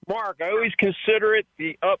 Mark, I always consider it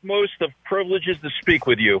the utmost of privileges to speak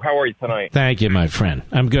with you. How are you tonight? Thank you, my friend.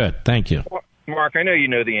 I'm good. Thank you. Mark, I know you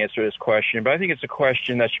know the answer to this question, but I think it's a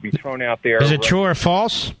question that should be thrown out there. Is it true or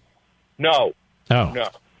false? No. Oh. No.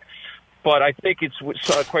 But I think it's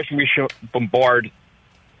a question we should bombard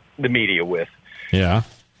the media with. Yeah.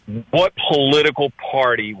 What political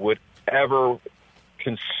party would ever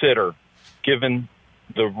consider giving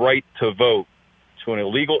the right to vote to an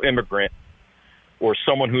illegal immigrant or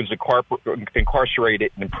someone who's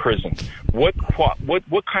incarcerated in prison? What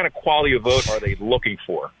kind of quality of vote are they looking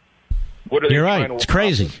for? What are they You're right. It's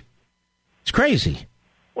crazy. It's crazy.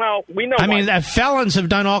 Well, we know. I mean, felons have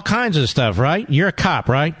done all kinds of stuff, right? You're a cop,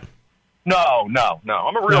 right? No. I'm a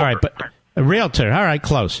realtor. All right, but a realtor. All right,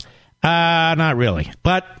 close. Not really.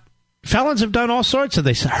 But felons have done all sorts of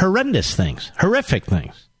these horrendous things, horrific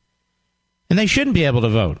things. And they shouldn't be able to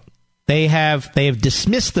vote. They have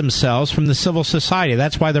dismissed themselves from the civil society.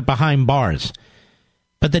 That's why they're behind bars.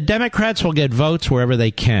 But the Democrats will get votes wherever they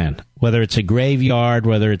can, whether it's a graveyard,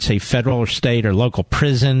 whether it's a federal or state or local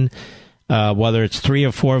prison, whether it's 3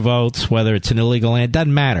 or 4 votes, whether it's an illegal land,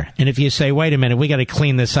 doesn't matter. And if you say, wait a minute, we got to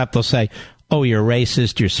clean this up, they'll say, oh, you're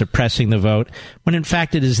racist, you're suppressing the vote, when in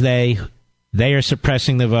fact it is they are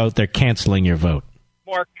suppressing the vote, they're canceling your vote.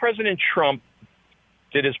 Mark, President Trump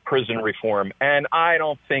did his prison reform, and I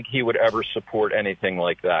don't think he would ever support anything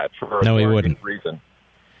like that for no, he wouldn't. Reason.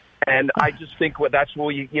 And I just think that's what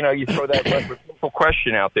you throw that simple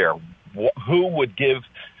question out there. Who would give?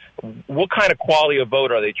 What kind of quality of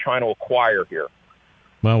vote are they trying to acquire here?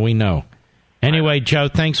 Well, we know. Anyway, Joe,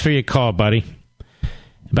 thanks for your call, buddy.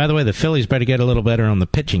 By the way, the Phillies better get a little better on the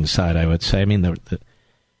pitching side, I would say. I mean, it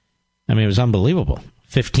was unbelievable.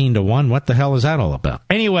 15-1. What the hell is that all about?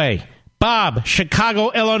 Anyway, Bob,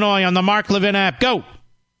 Chicago, Illinois, on the Mark Levin app. Go.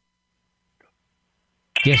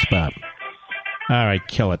 Yes, Bob. All right,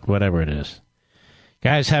 kill it, whatever it is.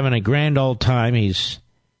 Guy's having a grand old time. He's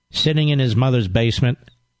sitting in his mother's basement.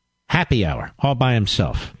 Happy hour, all by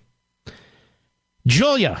himself.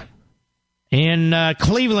 Julia in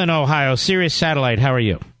Cleveland, Ohio, Sirius Satellite. How are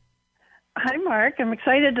you? Hi, Mark. I'm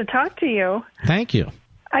excited to talk to you. Thank you.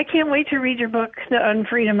 I can't wait to read your book, The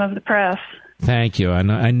Unfreedom of the Press. Thank you.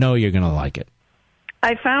 I know you're going to like it.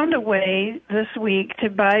 I found a way this week to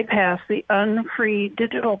bypass the unfree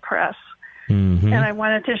digital press, and I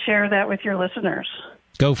wanted to share that with your listeners.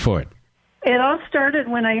 Go for it. It all started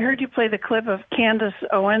when I heard you play the clip of Candace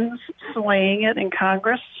Owens slaying it in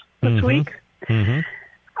Congress this week. Mm-hmm.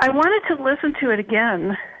 I wanted to listen to it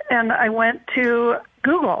again, and I went to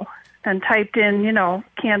Google and typed in,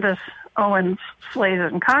 Candace Owens slays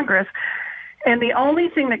it in Congress. And the only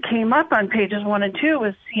thing that came up on pages 1 and 2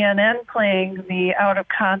 was CNN playing the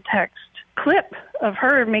out-of-context clip of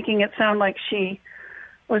her making it sound like she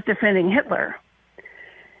was defending Hitler.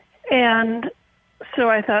 And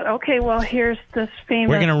so I thought, okay, well, here's this famous...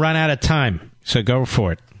 We're going to run out of time, so go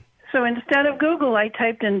for it. So instead of Google, I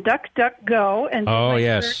typed in DuckDuckGo and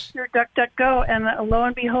yes, DuckDuckGo, and lo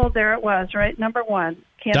and behold, there it was, right, number one.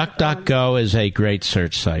 DuckDuckGo is a great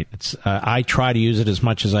search site. It's I try to use it as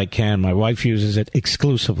much as I can. My wife uses it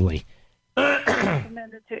exclusively. I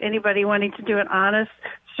recommend it to anybody wanting to do an honest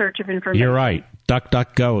search of information. You're right.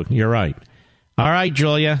 DuckDuckGo. You're right. All right,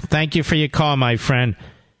 Julia. Thank you for your call, my friend.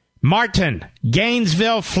 Martin,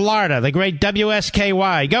 Gainesville, Florida, the great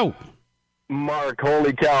WSKY. Go. Mark,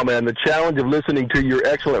 holy cow, man. The challenge of listening to your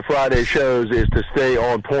excellent Friday shows is to stay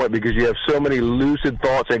on point because you have so many lucid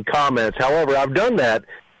thoughts and comments. However, I've done that,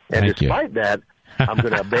 and despite that, I'm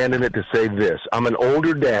going to abandon it to say this. I'm an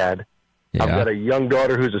older dad. Yeah. I've got a young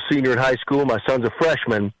daughter who's a senior in high school. My son's a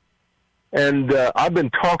freshman. And I've been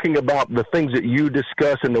talking about the things that you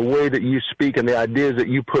discuss and the way that you speak and the ideas that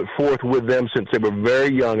you put forth with them since they were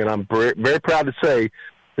very young. And I'm very proud to say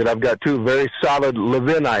that I've got two very solid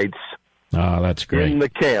Levinites. Oh, that's great. In the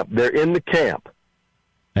camp. They're in the camp.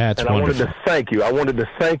 That's wonderful. I wanted to thank you. I wanted to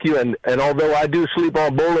thank you. And although I do sleep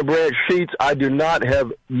on Boulder Branch sheets, I do not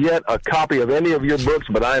have yet a copy of any of your books,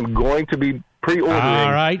 but I am going to be pre-ordering.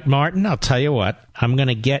 All right, Martin, I'll tell you what. I'm going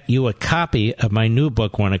to get you a copy of my new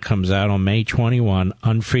book when it comes out on May 21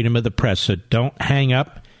 on freedom of the press. So don't hang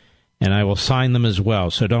up, and I will sign them as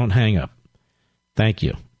well. So don't hang up. Thank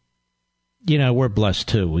you. We're blessed,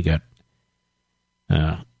 too. We got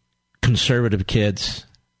conservative kids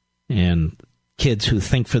and kids who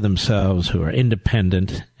think for themselves, who are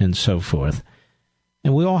independent, and so forth.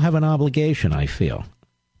 And we all have an obligation, I feel,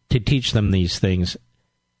 to teach them these things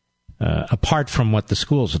apart from what the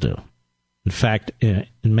schools do. In fact, in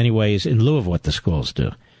many ways, in lieu of what the schools do.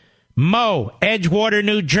 Mo, Edgewater,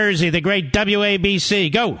 New Jersey, the great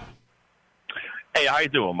WABC. Go. Hey, how you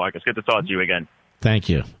doing, Mark? It's good to talk to you again. Thank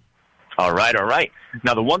you. All right.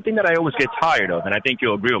 Now, the one thing that I always get tired of, and I think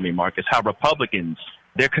you'll agree with me, Mark, is how Republicans,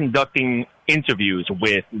 they're conducting interviews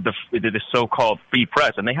with the so-called free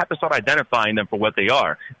press, and they have to start identifying them for what they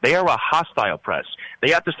are. They are a hostile press. They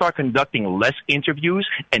have to start conducting less interviews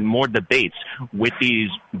and more debates with these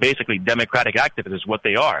basically Democratic activists is what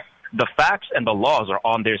they are. The facts and the laws are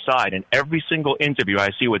on their side, and every single interview I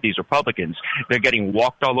see with these Republicans, they're getting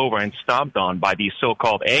walked all over and stomped on by these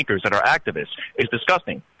so-called anchors that are activists. It's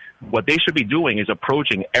disgusting. What they should be doing is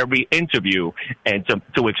approaching every interview and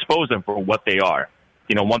to expose them for what they are.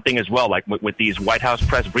 One thing as well, like with these White House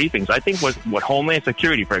press briefings, I think what Homeland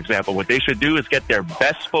Security, for example, what they should do is get their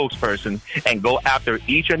best spokesperson and go after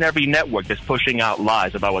each and every network that's pushing out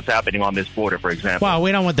lies about what's happening on this border, for example. Well,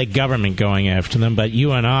 we don't want the government going after them, but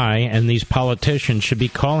you and I and these politicians should be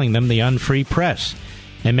calling them the unfree press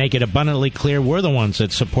and make it abundantly clear we're the ones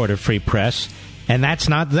that support a free press, and that's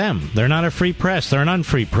not them. They're not a free press. They're an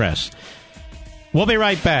unfree press. We'll be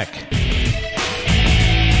right back.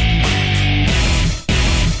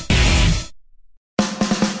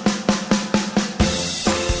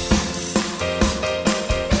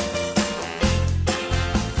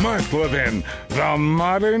 Mark Levin, the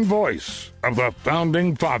modern voice of the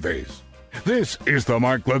Founding Fathers. This is the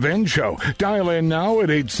Mark Levin Show. Dial in now at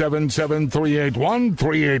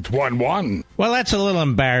 877-381-3811. Well, that's a little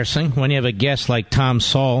embarrassing when you have a guest like Tom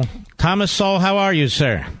Sowell. Thomas Sowell, how are you,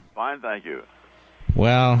 sir? Fine, thank you.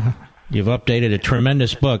 Well, you've updated a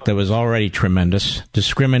tremendous book that was already tremendous,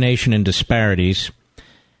 Discrimination and Disparities.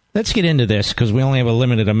 Let's get into this because we only have a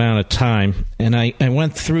limited amount of time. And I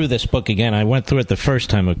went through this book again. I went through it the first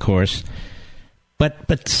time, of course.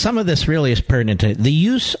 But some of this really is pertinent to the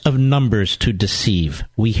use of numbers to deceive.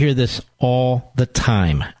 We hear this all the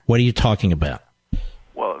time. What are you talking about?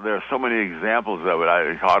 Well, there are so many examples of it,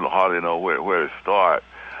 I hardly know where to start.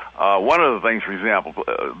 One of the things, for example,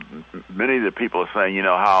 many of the people are saying,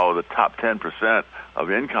 how the top 10%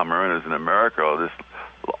 of income earners in America are this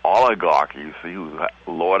oligarchy, you see, who's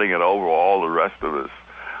lording it over all the rest of us.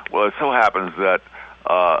 Well, it so happens that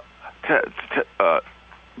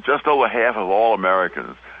just over half of all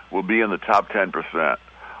Americans will be in the top 10%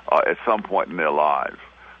 at some point in their lives.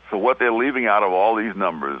 So what they're leaving out of all these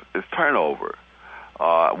numbers is turnover.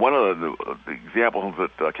 One of the examples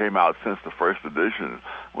that came out since the first edition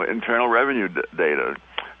were Internal Revenue data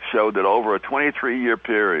showed that over a 23-year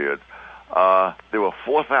period, there were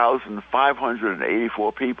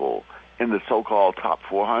 4,584 people in the so-called top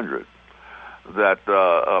 400. That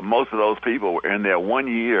most of those people were in there 1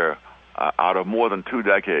 year out of more than 2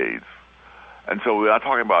 decades. And so we're not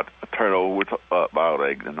talking about a turnover, we're about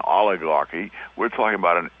an oligarchy. We're talking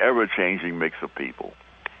about an ever-changing mix of people.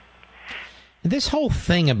 This whole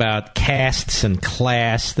thing about castes and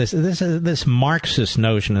class, this Marxist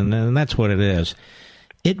notion, and that's what it is.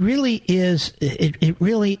 It really is. It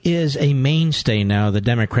really is a mainstay now of the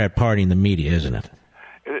Democrat Party and the media, isn't it?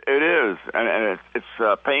 It is, and it's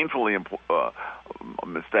painfully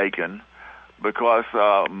mistaken, because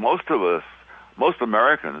most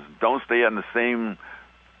Americans don't stay in the same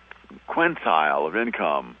quintile of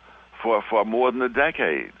income for more than a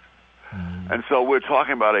decade. And so we're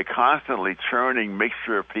talking about a constantly churning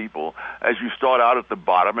mixture of people as you start out at the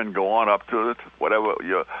bottom and go on up to whatever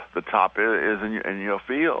the top is in your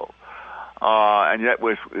field. And yet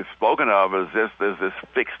it's spoken of as if there's this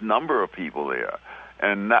fixed number of people there.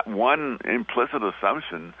 And that one implicit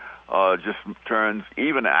assumption just turns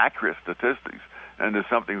even accurate statistics into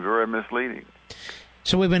something very misleading.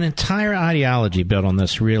 So we have an entire ideology built on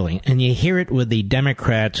this, really, and you hear it with the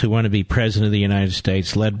Democrats who want to be president of the United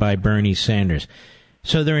States, led by Bernie Sanders.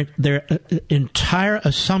 So their entire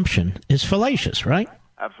assumption is fallacious, right?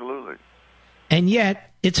 Absolutely. And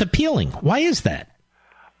yet it's appealing. Why is that?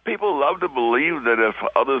 People love to believe that if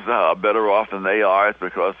others are better off than they are, it's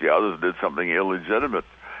because the others did something illegitimate,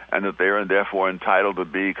 and that they are therefore entitled to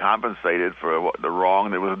be compensated for the wrong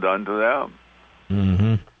that was done to them.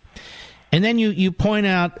 Mm-hmm. And then you point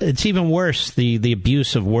out it's even worse, the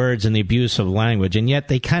abuse of words and the abuse of language, and yet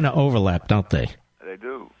they kind of overlap, don't they? They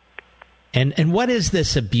do. And what is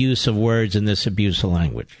this abuse of words and this abuse of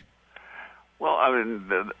language? Well, I mean,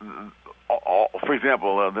 for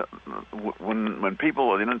example, when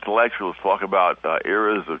people, the intellectuals, talk about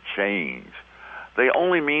eras of change, they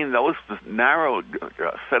only mean those narrow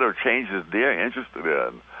set of changes they're interested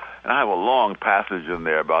in. And I have a long passage in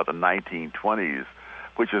there about the 1920s,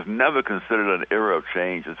 which is never considered an era of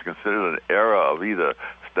change. It's considered an era of either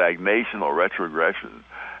stagnation or retrogression.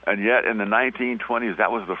 And yet in the 1920s,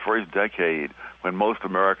 that was the first decade when most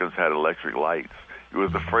Americans had electric lights. It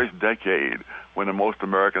was the first decade when most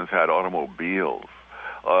Americans had automobiles.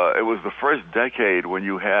 It was the first decade when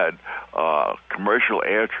you had commercial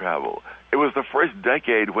air travel. It was the first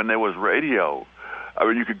decade when there was radio. I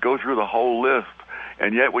mean, you could go through the whole list.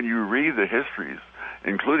 And yet when you read the histories,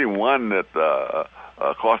 including one that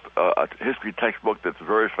cost a history textbook that's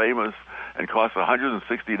very famous and costs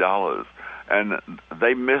 $160, and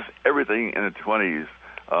they miss everything in the 20s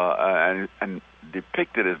and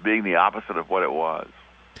depict it as being the opposite of what it was.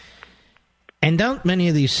 And don't many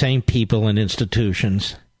of these same people and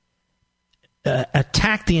institutions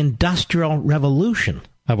attack the Industrial Revolution,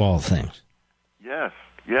 of all things? Yes,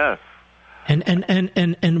 yes.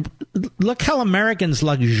 And look how Americans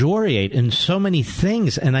luxuriate in so many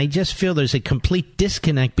things, and I just feel there's a complete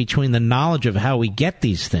disconnect between the knowledge of how we get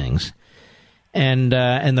these things and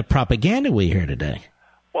the propaganda we hear today.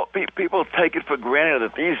 Well, people take it for granted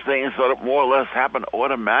that these things sort of more or less happen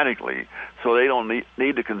automatically, so they don't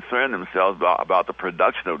need to concern themselves about the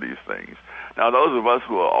production of these things. Now, those of us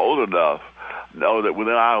who are old enough know that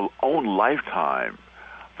within our own lifetime,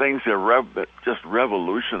 things are just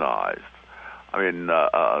revolutionized. I mean,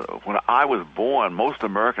 when I was born, most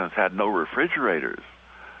Americans had no refrigerators,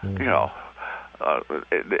 you know,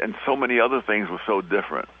 and so many other things were so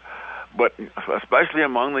different. But especially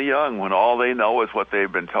among the young, when all they know is what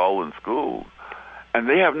they've been told in school, and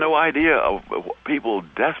they have no idea of people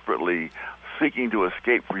desperately seeking to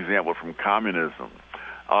escape, for example, from communism.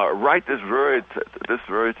 Right this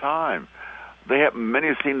very time,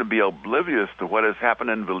 many seem to be oblivious to what has happened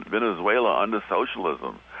in Venezuela under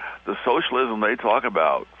socialism. The socialism they talk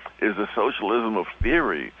about is the socialism of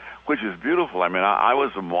theory, which is beautiful. I mean, I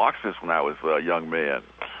was a Marxist when I was a young man.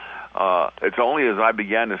 It's only as I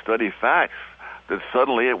began to study facts that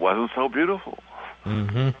suddenly it wasn't so beautiful.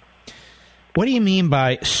 Mm-hmm. What do you mean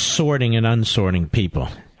by sorting and unsorting people?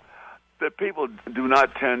 That people do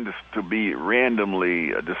not tend to be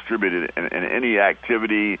randomly distributed in any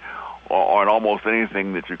activity or in almost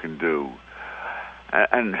anything that you can do.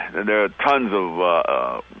 And there are tons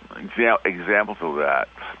of examples of that.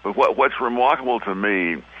 But what's remarkable to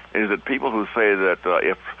me is that people who say that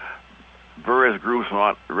if various groups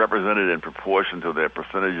aren't represented in proportion to their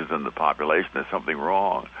percentages in the population, there's something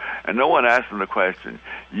wrong. And no one asks them the question,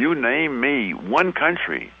 you name me one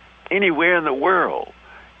country, anywhere in the world,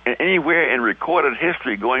 anywhere in recorded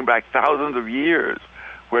history going back thousands of years,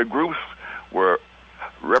 where groups were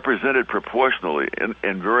represented proportionally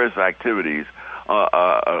in various activities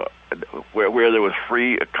where there was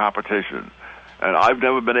free competition. And I've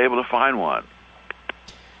never been able to find one.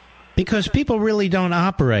 Because people really don't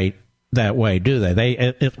operate that way, do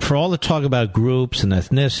they? For all the talk about groups and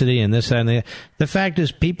ethnicity and this, that, and the fact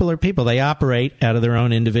is people are people. They operate out of their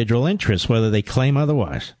own individual interests, whether they claim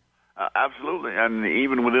otherwise. Absolutely. And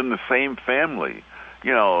even within the same family,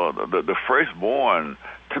 you know, the firstborn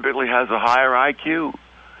typically has a higher IQ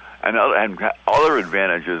and other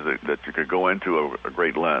advantages that you could go into a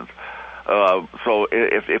great length. So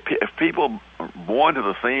if people born to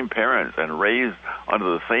the same parents and raised under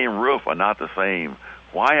the same roof are not the same,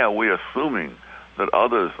 why are we assuming that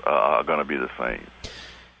others are going to be the same?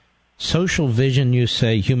 Social vision, you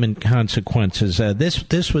say, human consequences.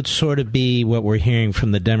 This would sort of be what we're hearing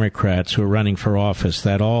from the Democrats who are running for office,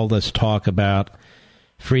 that all this talk about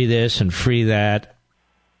free this and free that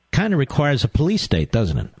kind of requires a police state,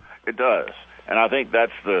 doesn't it? It does. And I think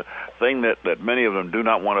that's the thing that many of them do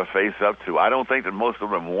not want to face up to. I don't think that most of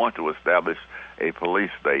them want to establish a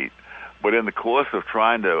police state. But in the course of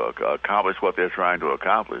trying to accomplish what they're trying to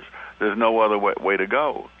accomplish, there's no other way to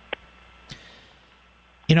go.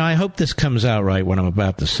 You know, I hope this comes out right, what I'm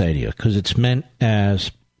about to say to you, because it's meant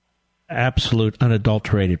as absolute,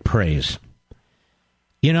 unadulterated praise.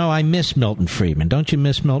 You know, I miss Milton Friedman. Don't you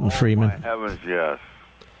miss Milton Friedman? My heavens, yes.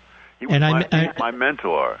 He was my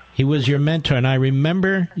mentor. He was your mentor, and I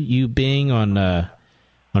remember you being on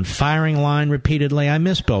firing line repeatedly. I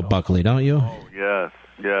miss Bill Buckley, don't you? Oh, yes,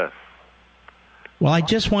 yes. Well, I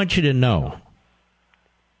just want you to know,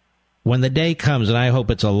 when the day comes, and I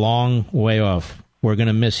hope it's a long way off, we're going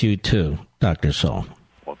to miss you too, Dr. Saul.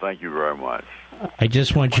 Well, thank you very much. I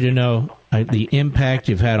just want you to know the impact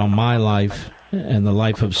you've had on my life and the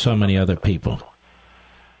life of so many other people.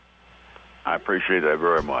 I appreciate that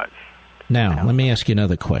very much. Now, let me ask you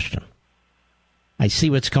another question. I see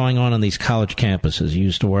what's going on these college campuses. You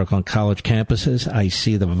used to work on college campuses. I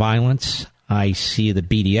see the violence. I see the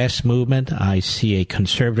BDS movement. I see a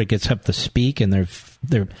conservative gets up to speak, and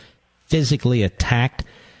they're physically attacked.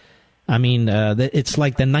 I mean, it's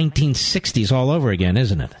like the 1960s all over again,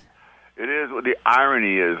 isn't it? It is. The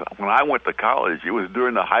irony is, when I went to college, it was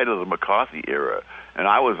during the height of the McCarthy era, and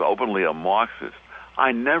I was openly a Marxist.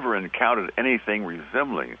 I never encountered anything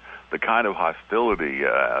resembling the kind of hostility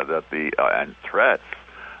and threats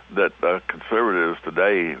that conservatives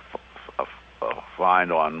today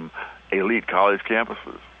find on elite college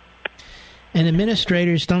campuses. And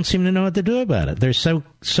administrators don't seem to know what to do about it. They're so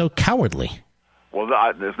cowardly. Well,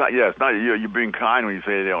 it's not. Yeah, it's not. You're being kind when you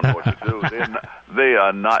say they don't know what to do. They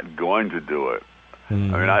are not going to do it.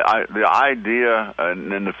 Mm. I mean, the idea,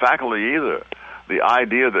 and the faculty either. The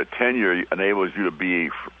idea that tenure enables you to be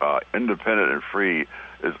independent and free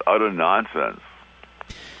is utter nonsense.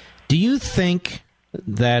 Do you think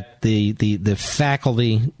that the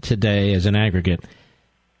faculty today, as an aggregate,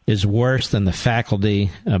 is worse than the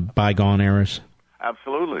faculty of bygone eras?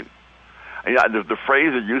 Absolutely. Yeah, the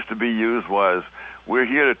phrase that used to be used was, "We're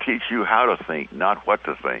here to teach you how to think, not what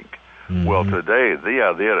to think." Mm-hmm. Well, today they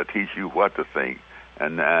are there to teach you what to think,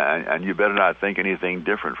 and you better not think anything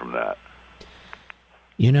different from that.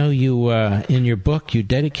 You know, you in your book, you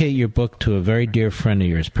dedicate your book to a very dear friend of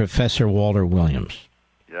yours, Professor Walter Williams.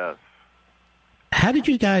 Yes. How did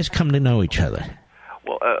you guys come to know each other?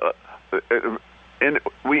 Well,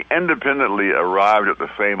 we independently arrived at the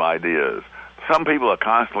same ideas. Some people are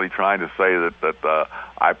constantly trying to say that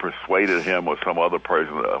I persuaded him or some other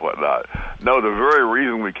person or whatnot. No, the very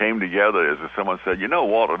reason we came together is that someone said, "You know,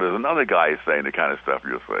 Walter, there's another guy saying the kind of stuff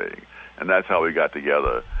you're saying," and that's how we got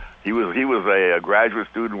together. He was a graduate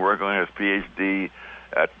student working on his PhD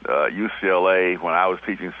at UCLA when I was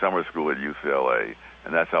teaching summer school at UCLA,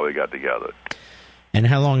 and that's how we got together. And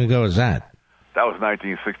how long ago was that? That was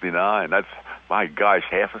 1969. That's, my gosh,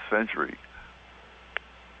 half a century.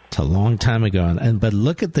 It's a long time ago, but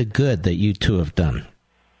look at the good that you two have done.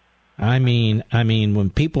 I mean,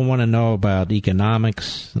 when people want to know about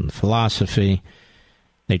economics and philosophy,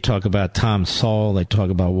 they talk about Tom Sowell, they talk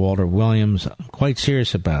about Walter Williams. I'm quite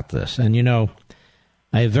serious about this. And, you know,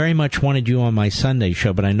 I very much wanted you on my Sunday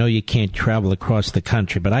show, but I know you can't travel across the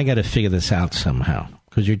country. But I got to figure this out somehow,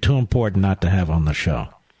 because you're too important not to have on the show.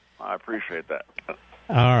 I appreciate that.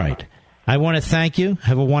 All right. I want to thank you.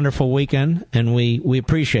 Have a wonderful weekend, and we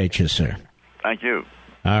appreciate you, sir. Thank you.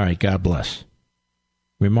 All right. God bless.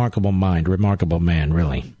 Remarkable mind, remarkable man,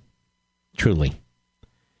 really. Truly.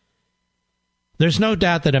 There's no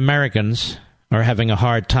doubt that Americans are having a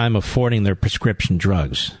hard time affording their prescription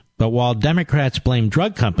drugs. But while Democrats blame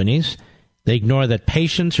drug companies, they ignore that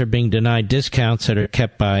patients are being denied discounts that are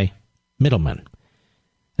kept by middlemen.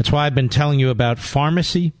 That's why I've been telling you about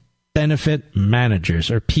pharmacy benefit managers,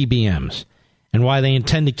 or PBMs, and why they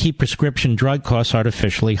intend to keep prescription drug costs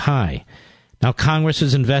artificially high. Now, Congress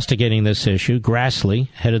is investigating this issue. Grassley,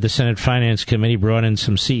 head of the Senate Finance Committee, brought in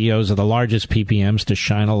some CEOs of the largest PBMs to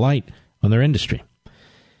shine a light on their industry.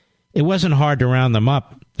 It wasn't hard to round them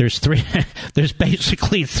up. There's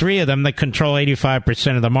basically three of them that control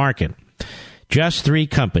 85% of the market. Just three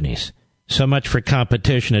companies. So much for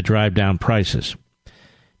competition to drive down prices.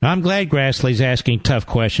 Now, I'm glad Grassley's asking tough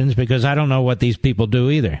questions because I don't know what these people do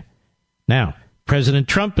either. Now, President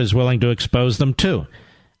Trump is willing to expose them too,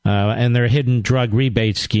 and their hidden drug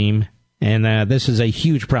rebate scheme, and this is a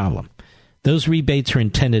huge problem. Those rebates are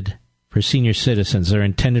intended for senior citizens. They're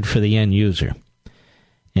intended for the end user.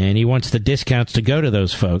 And he wants the discounts to go to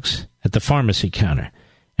those folks at the pharmacy counter.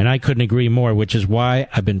 And I couldn't agree more, which is why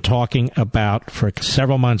I've been talking about for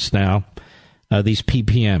several months now these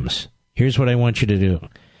PBMs. Here's what I want you to do.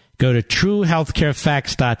 Go to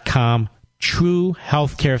truehealthcarefacts.com,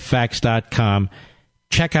 truehealthcarefacts.com.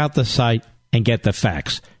 Check out the site and get the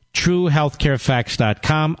facts.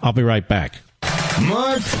 truehealthcarefacts.com. I'll be right back.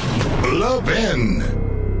 Mark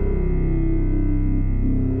Levin.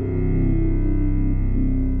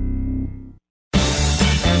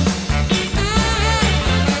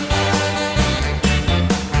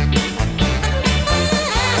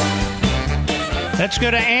 Let's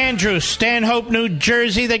go to Andrew, Stanhope, New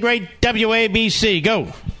Jersey, the great WABC.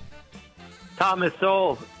 Go. Thomas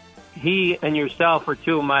Sowell, he and yourself are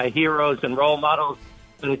two of my heroes and role models,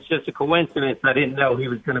 but it's just a coincidence I didn't know he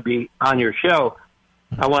was going to be on your show.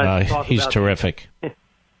 I wanted to talk he's about terrific.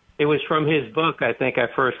 It was from his book, I think I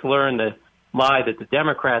first learned the lie that the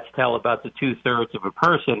Democrats tell about the two-thirds of a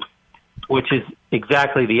person, which is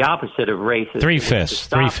exactly the opposite of racism.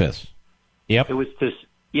 Three-fifths. Yep. It was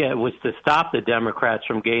to stop the Democrats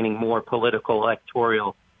from gaining more political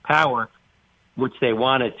electoral power, which they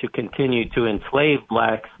wanted to continue to enslave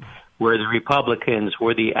blacks, where the Republicans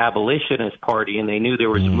were the abolitionist party, and they knew there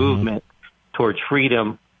was a movement towards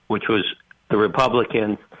freedom, which was the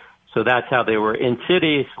Republicans. So that's how they were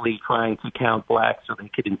insidiously trying to count blacks so they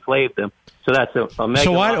could enslave them. So that's a mega.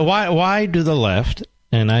 So why do the left,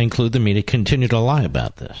 and I include the media, continue to lie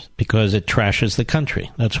about this? Because it trashes the country.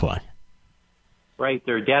 That's why. Right,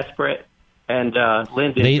 they're desperate, and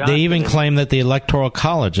Lyndon They Johnson even claim that the Electoral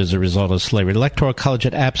College is a result of slavery. The Electoral College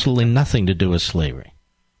had absolutely nothing to do with slavery.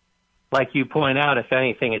 Like you point out, if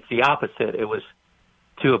anything, it's the opposite. It was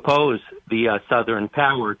to oppose the Southern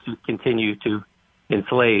power to continue to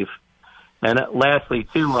enslave. And lastly,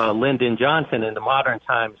 too, Lyndon Johnson in the Modern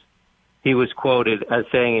Times, he was quoted as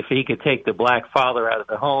saying if he could take the black father out of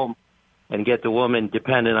the home and get the woman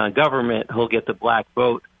dependent on government, he'll get the black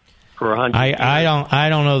vote. I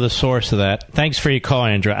don't know the source of that. Thanks for your call,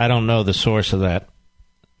 Andrew. I don't know the source of that.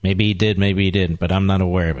 Maybe he did, maybe he didn't, but I'm not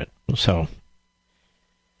aware of it. So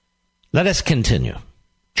let us continue.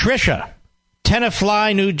 Tricia,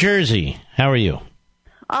 Tenafly, New Jersey. How are you?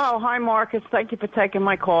 Oh, hi, Marcus. Thank you for taking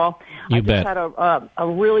my call. You bet. I just had a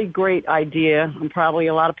really great idea, and probably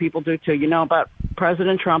a lot of people do too, about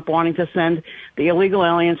President Trump wanting to send the illegal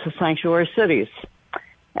aliens to sanctuary cities.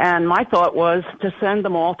 And my thought was to send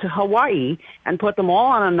them all to Hawaii and put them all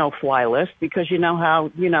on a no-fly list because you know how,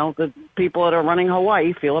 the people that are running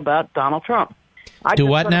Hawaii feel about Donald Trump. Do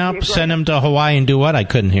what now? Send them to Hawaii and do what? I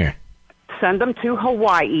couldn't hear. Send them to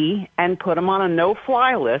Hawaii and put them on a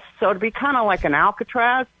no-fly list. So it'd be kind of like an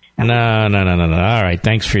Alcatraz. No. All right,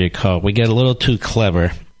 thanks for your call. We get a little too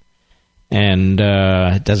clever, and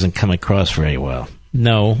it doesn't come across very well.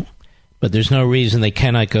 No, but there's no reason they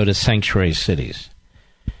cannot go to sanctuary cities.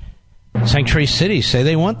 Sanctuary cities say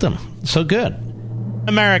they want them. So good.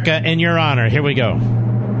 America, in your honor. Here we go.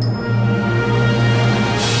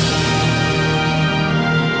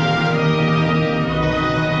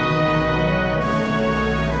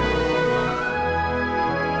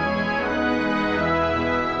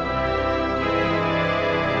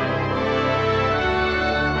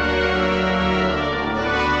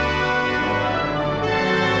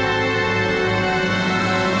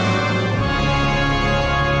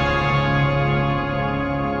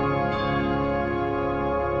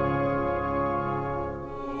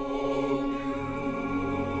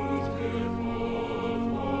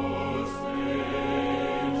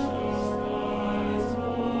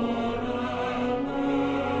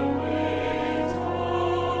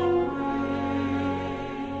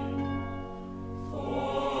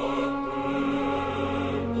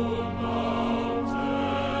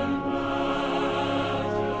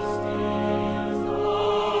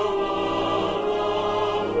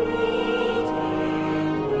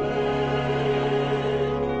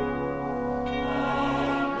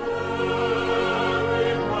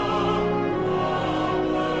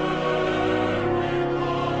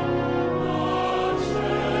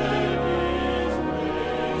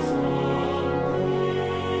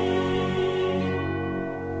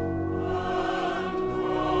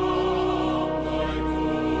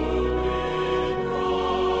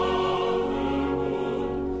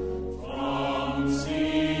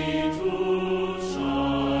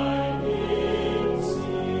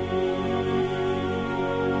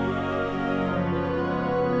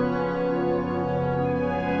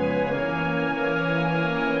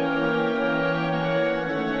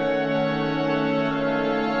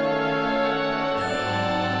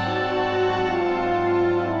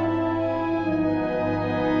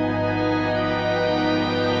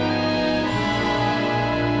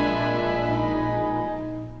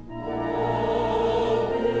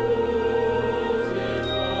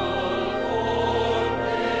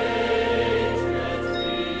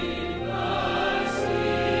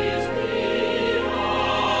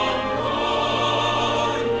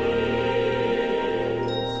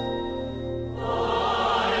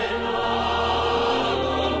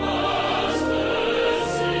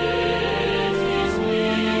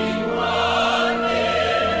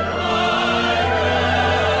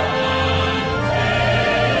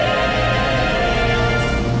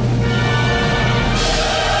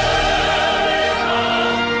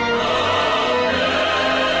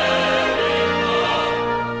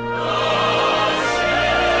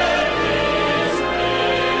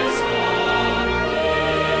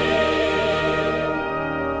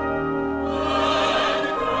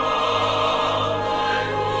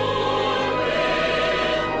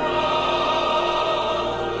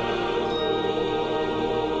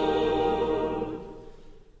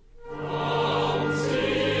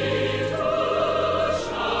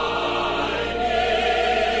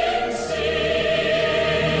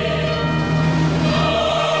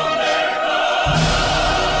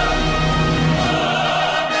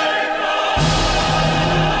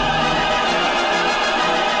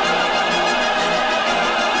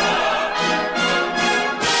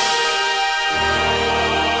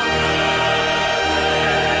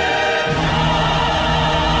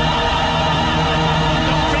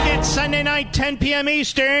 10 p.m.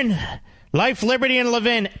 Eastern. Life, Liberty, and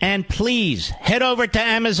Levin. And please head over to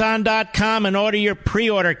Amazon.com and order your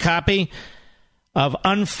pre-order copy of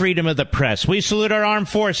Unfreedom of the Press. We salute our armed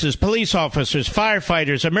forces, police officers,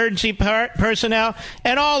 firefighters, emergency personnel,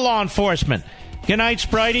 and all law enforcement. Good night,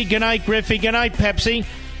 Spritey. Good night, Griffey. Good night, Pepsi.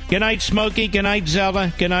 Good night, Smokey. Good night,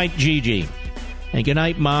 Zelda. Good night, Gigi. And good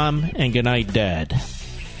night, Mom. And good night, Dad.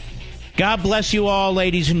 God bless you all,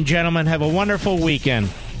 ladies and gentlemen. Have a wonderful weekend.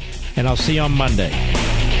 And I'll see you on Monday.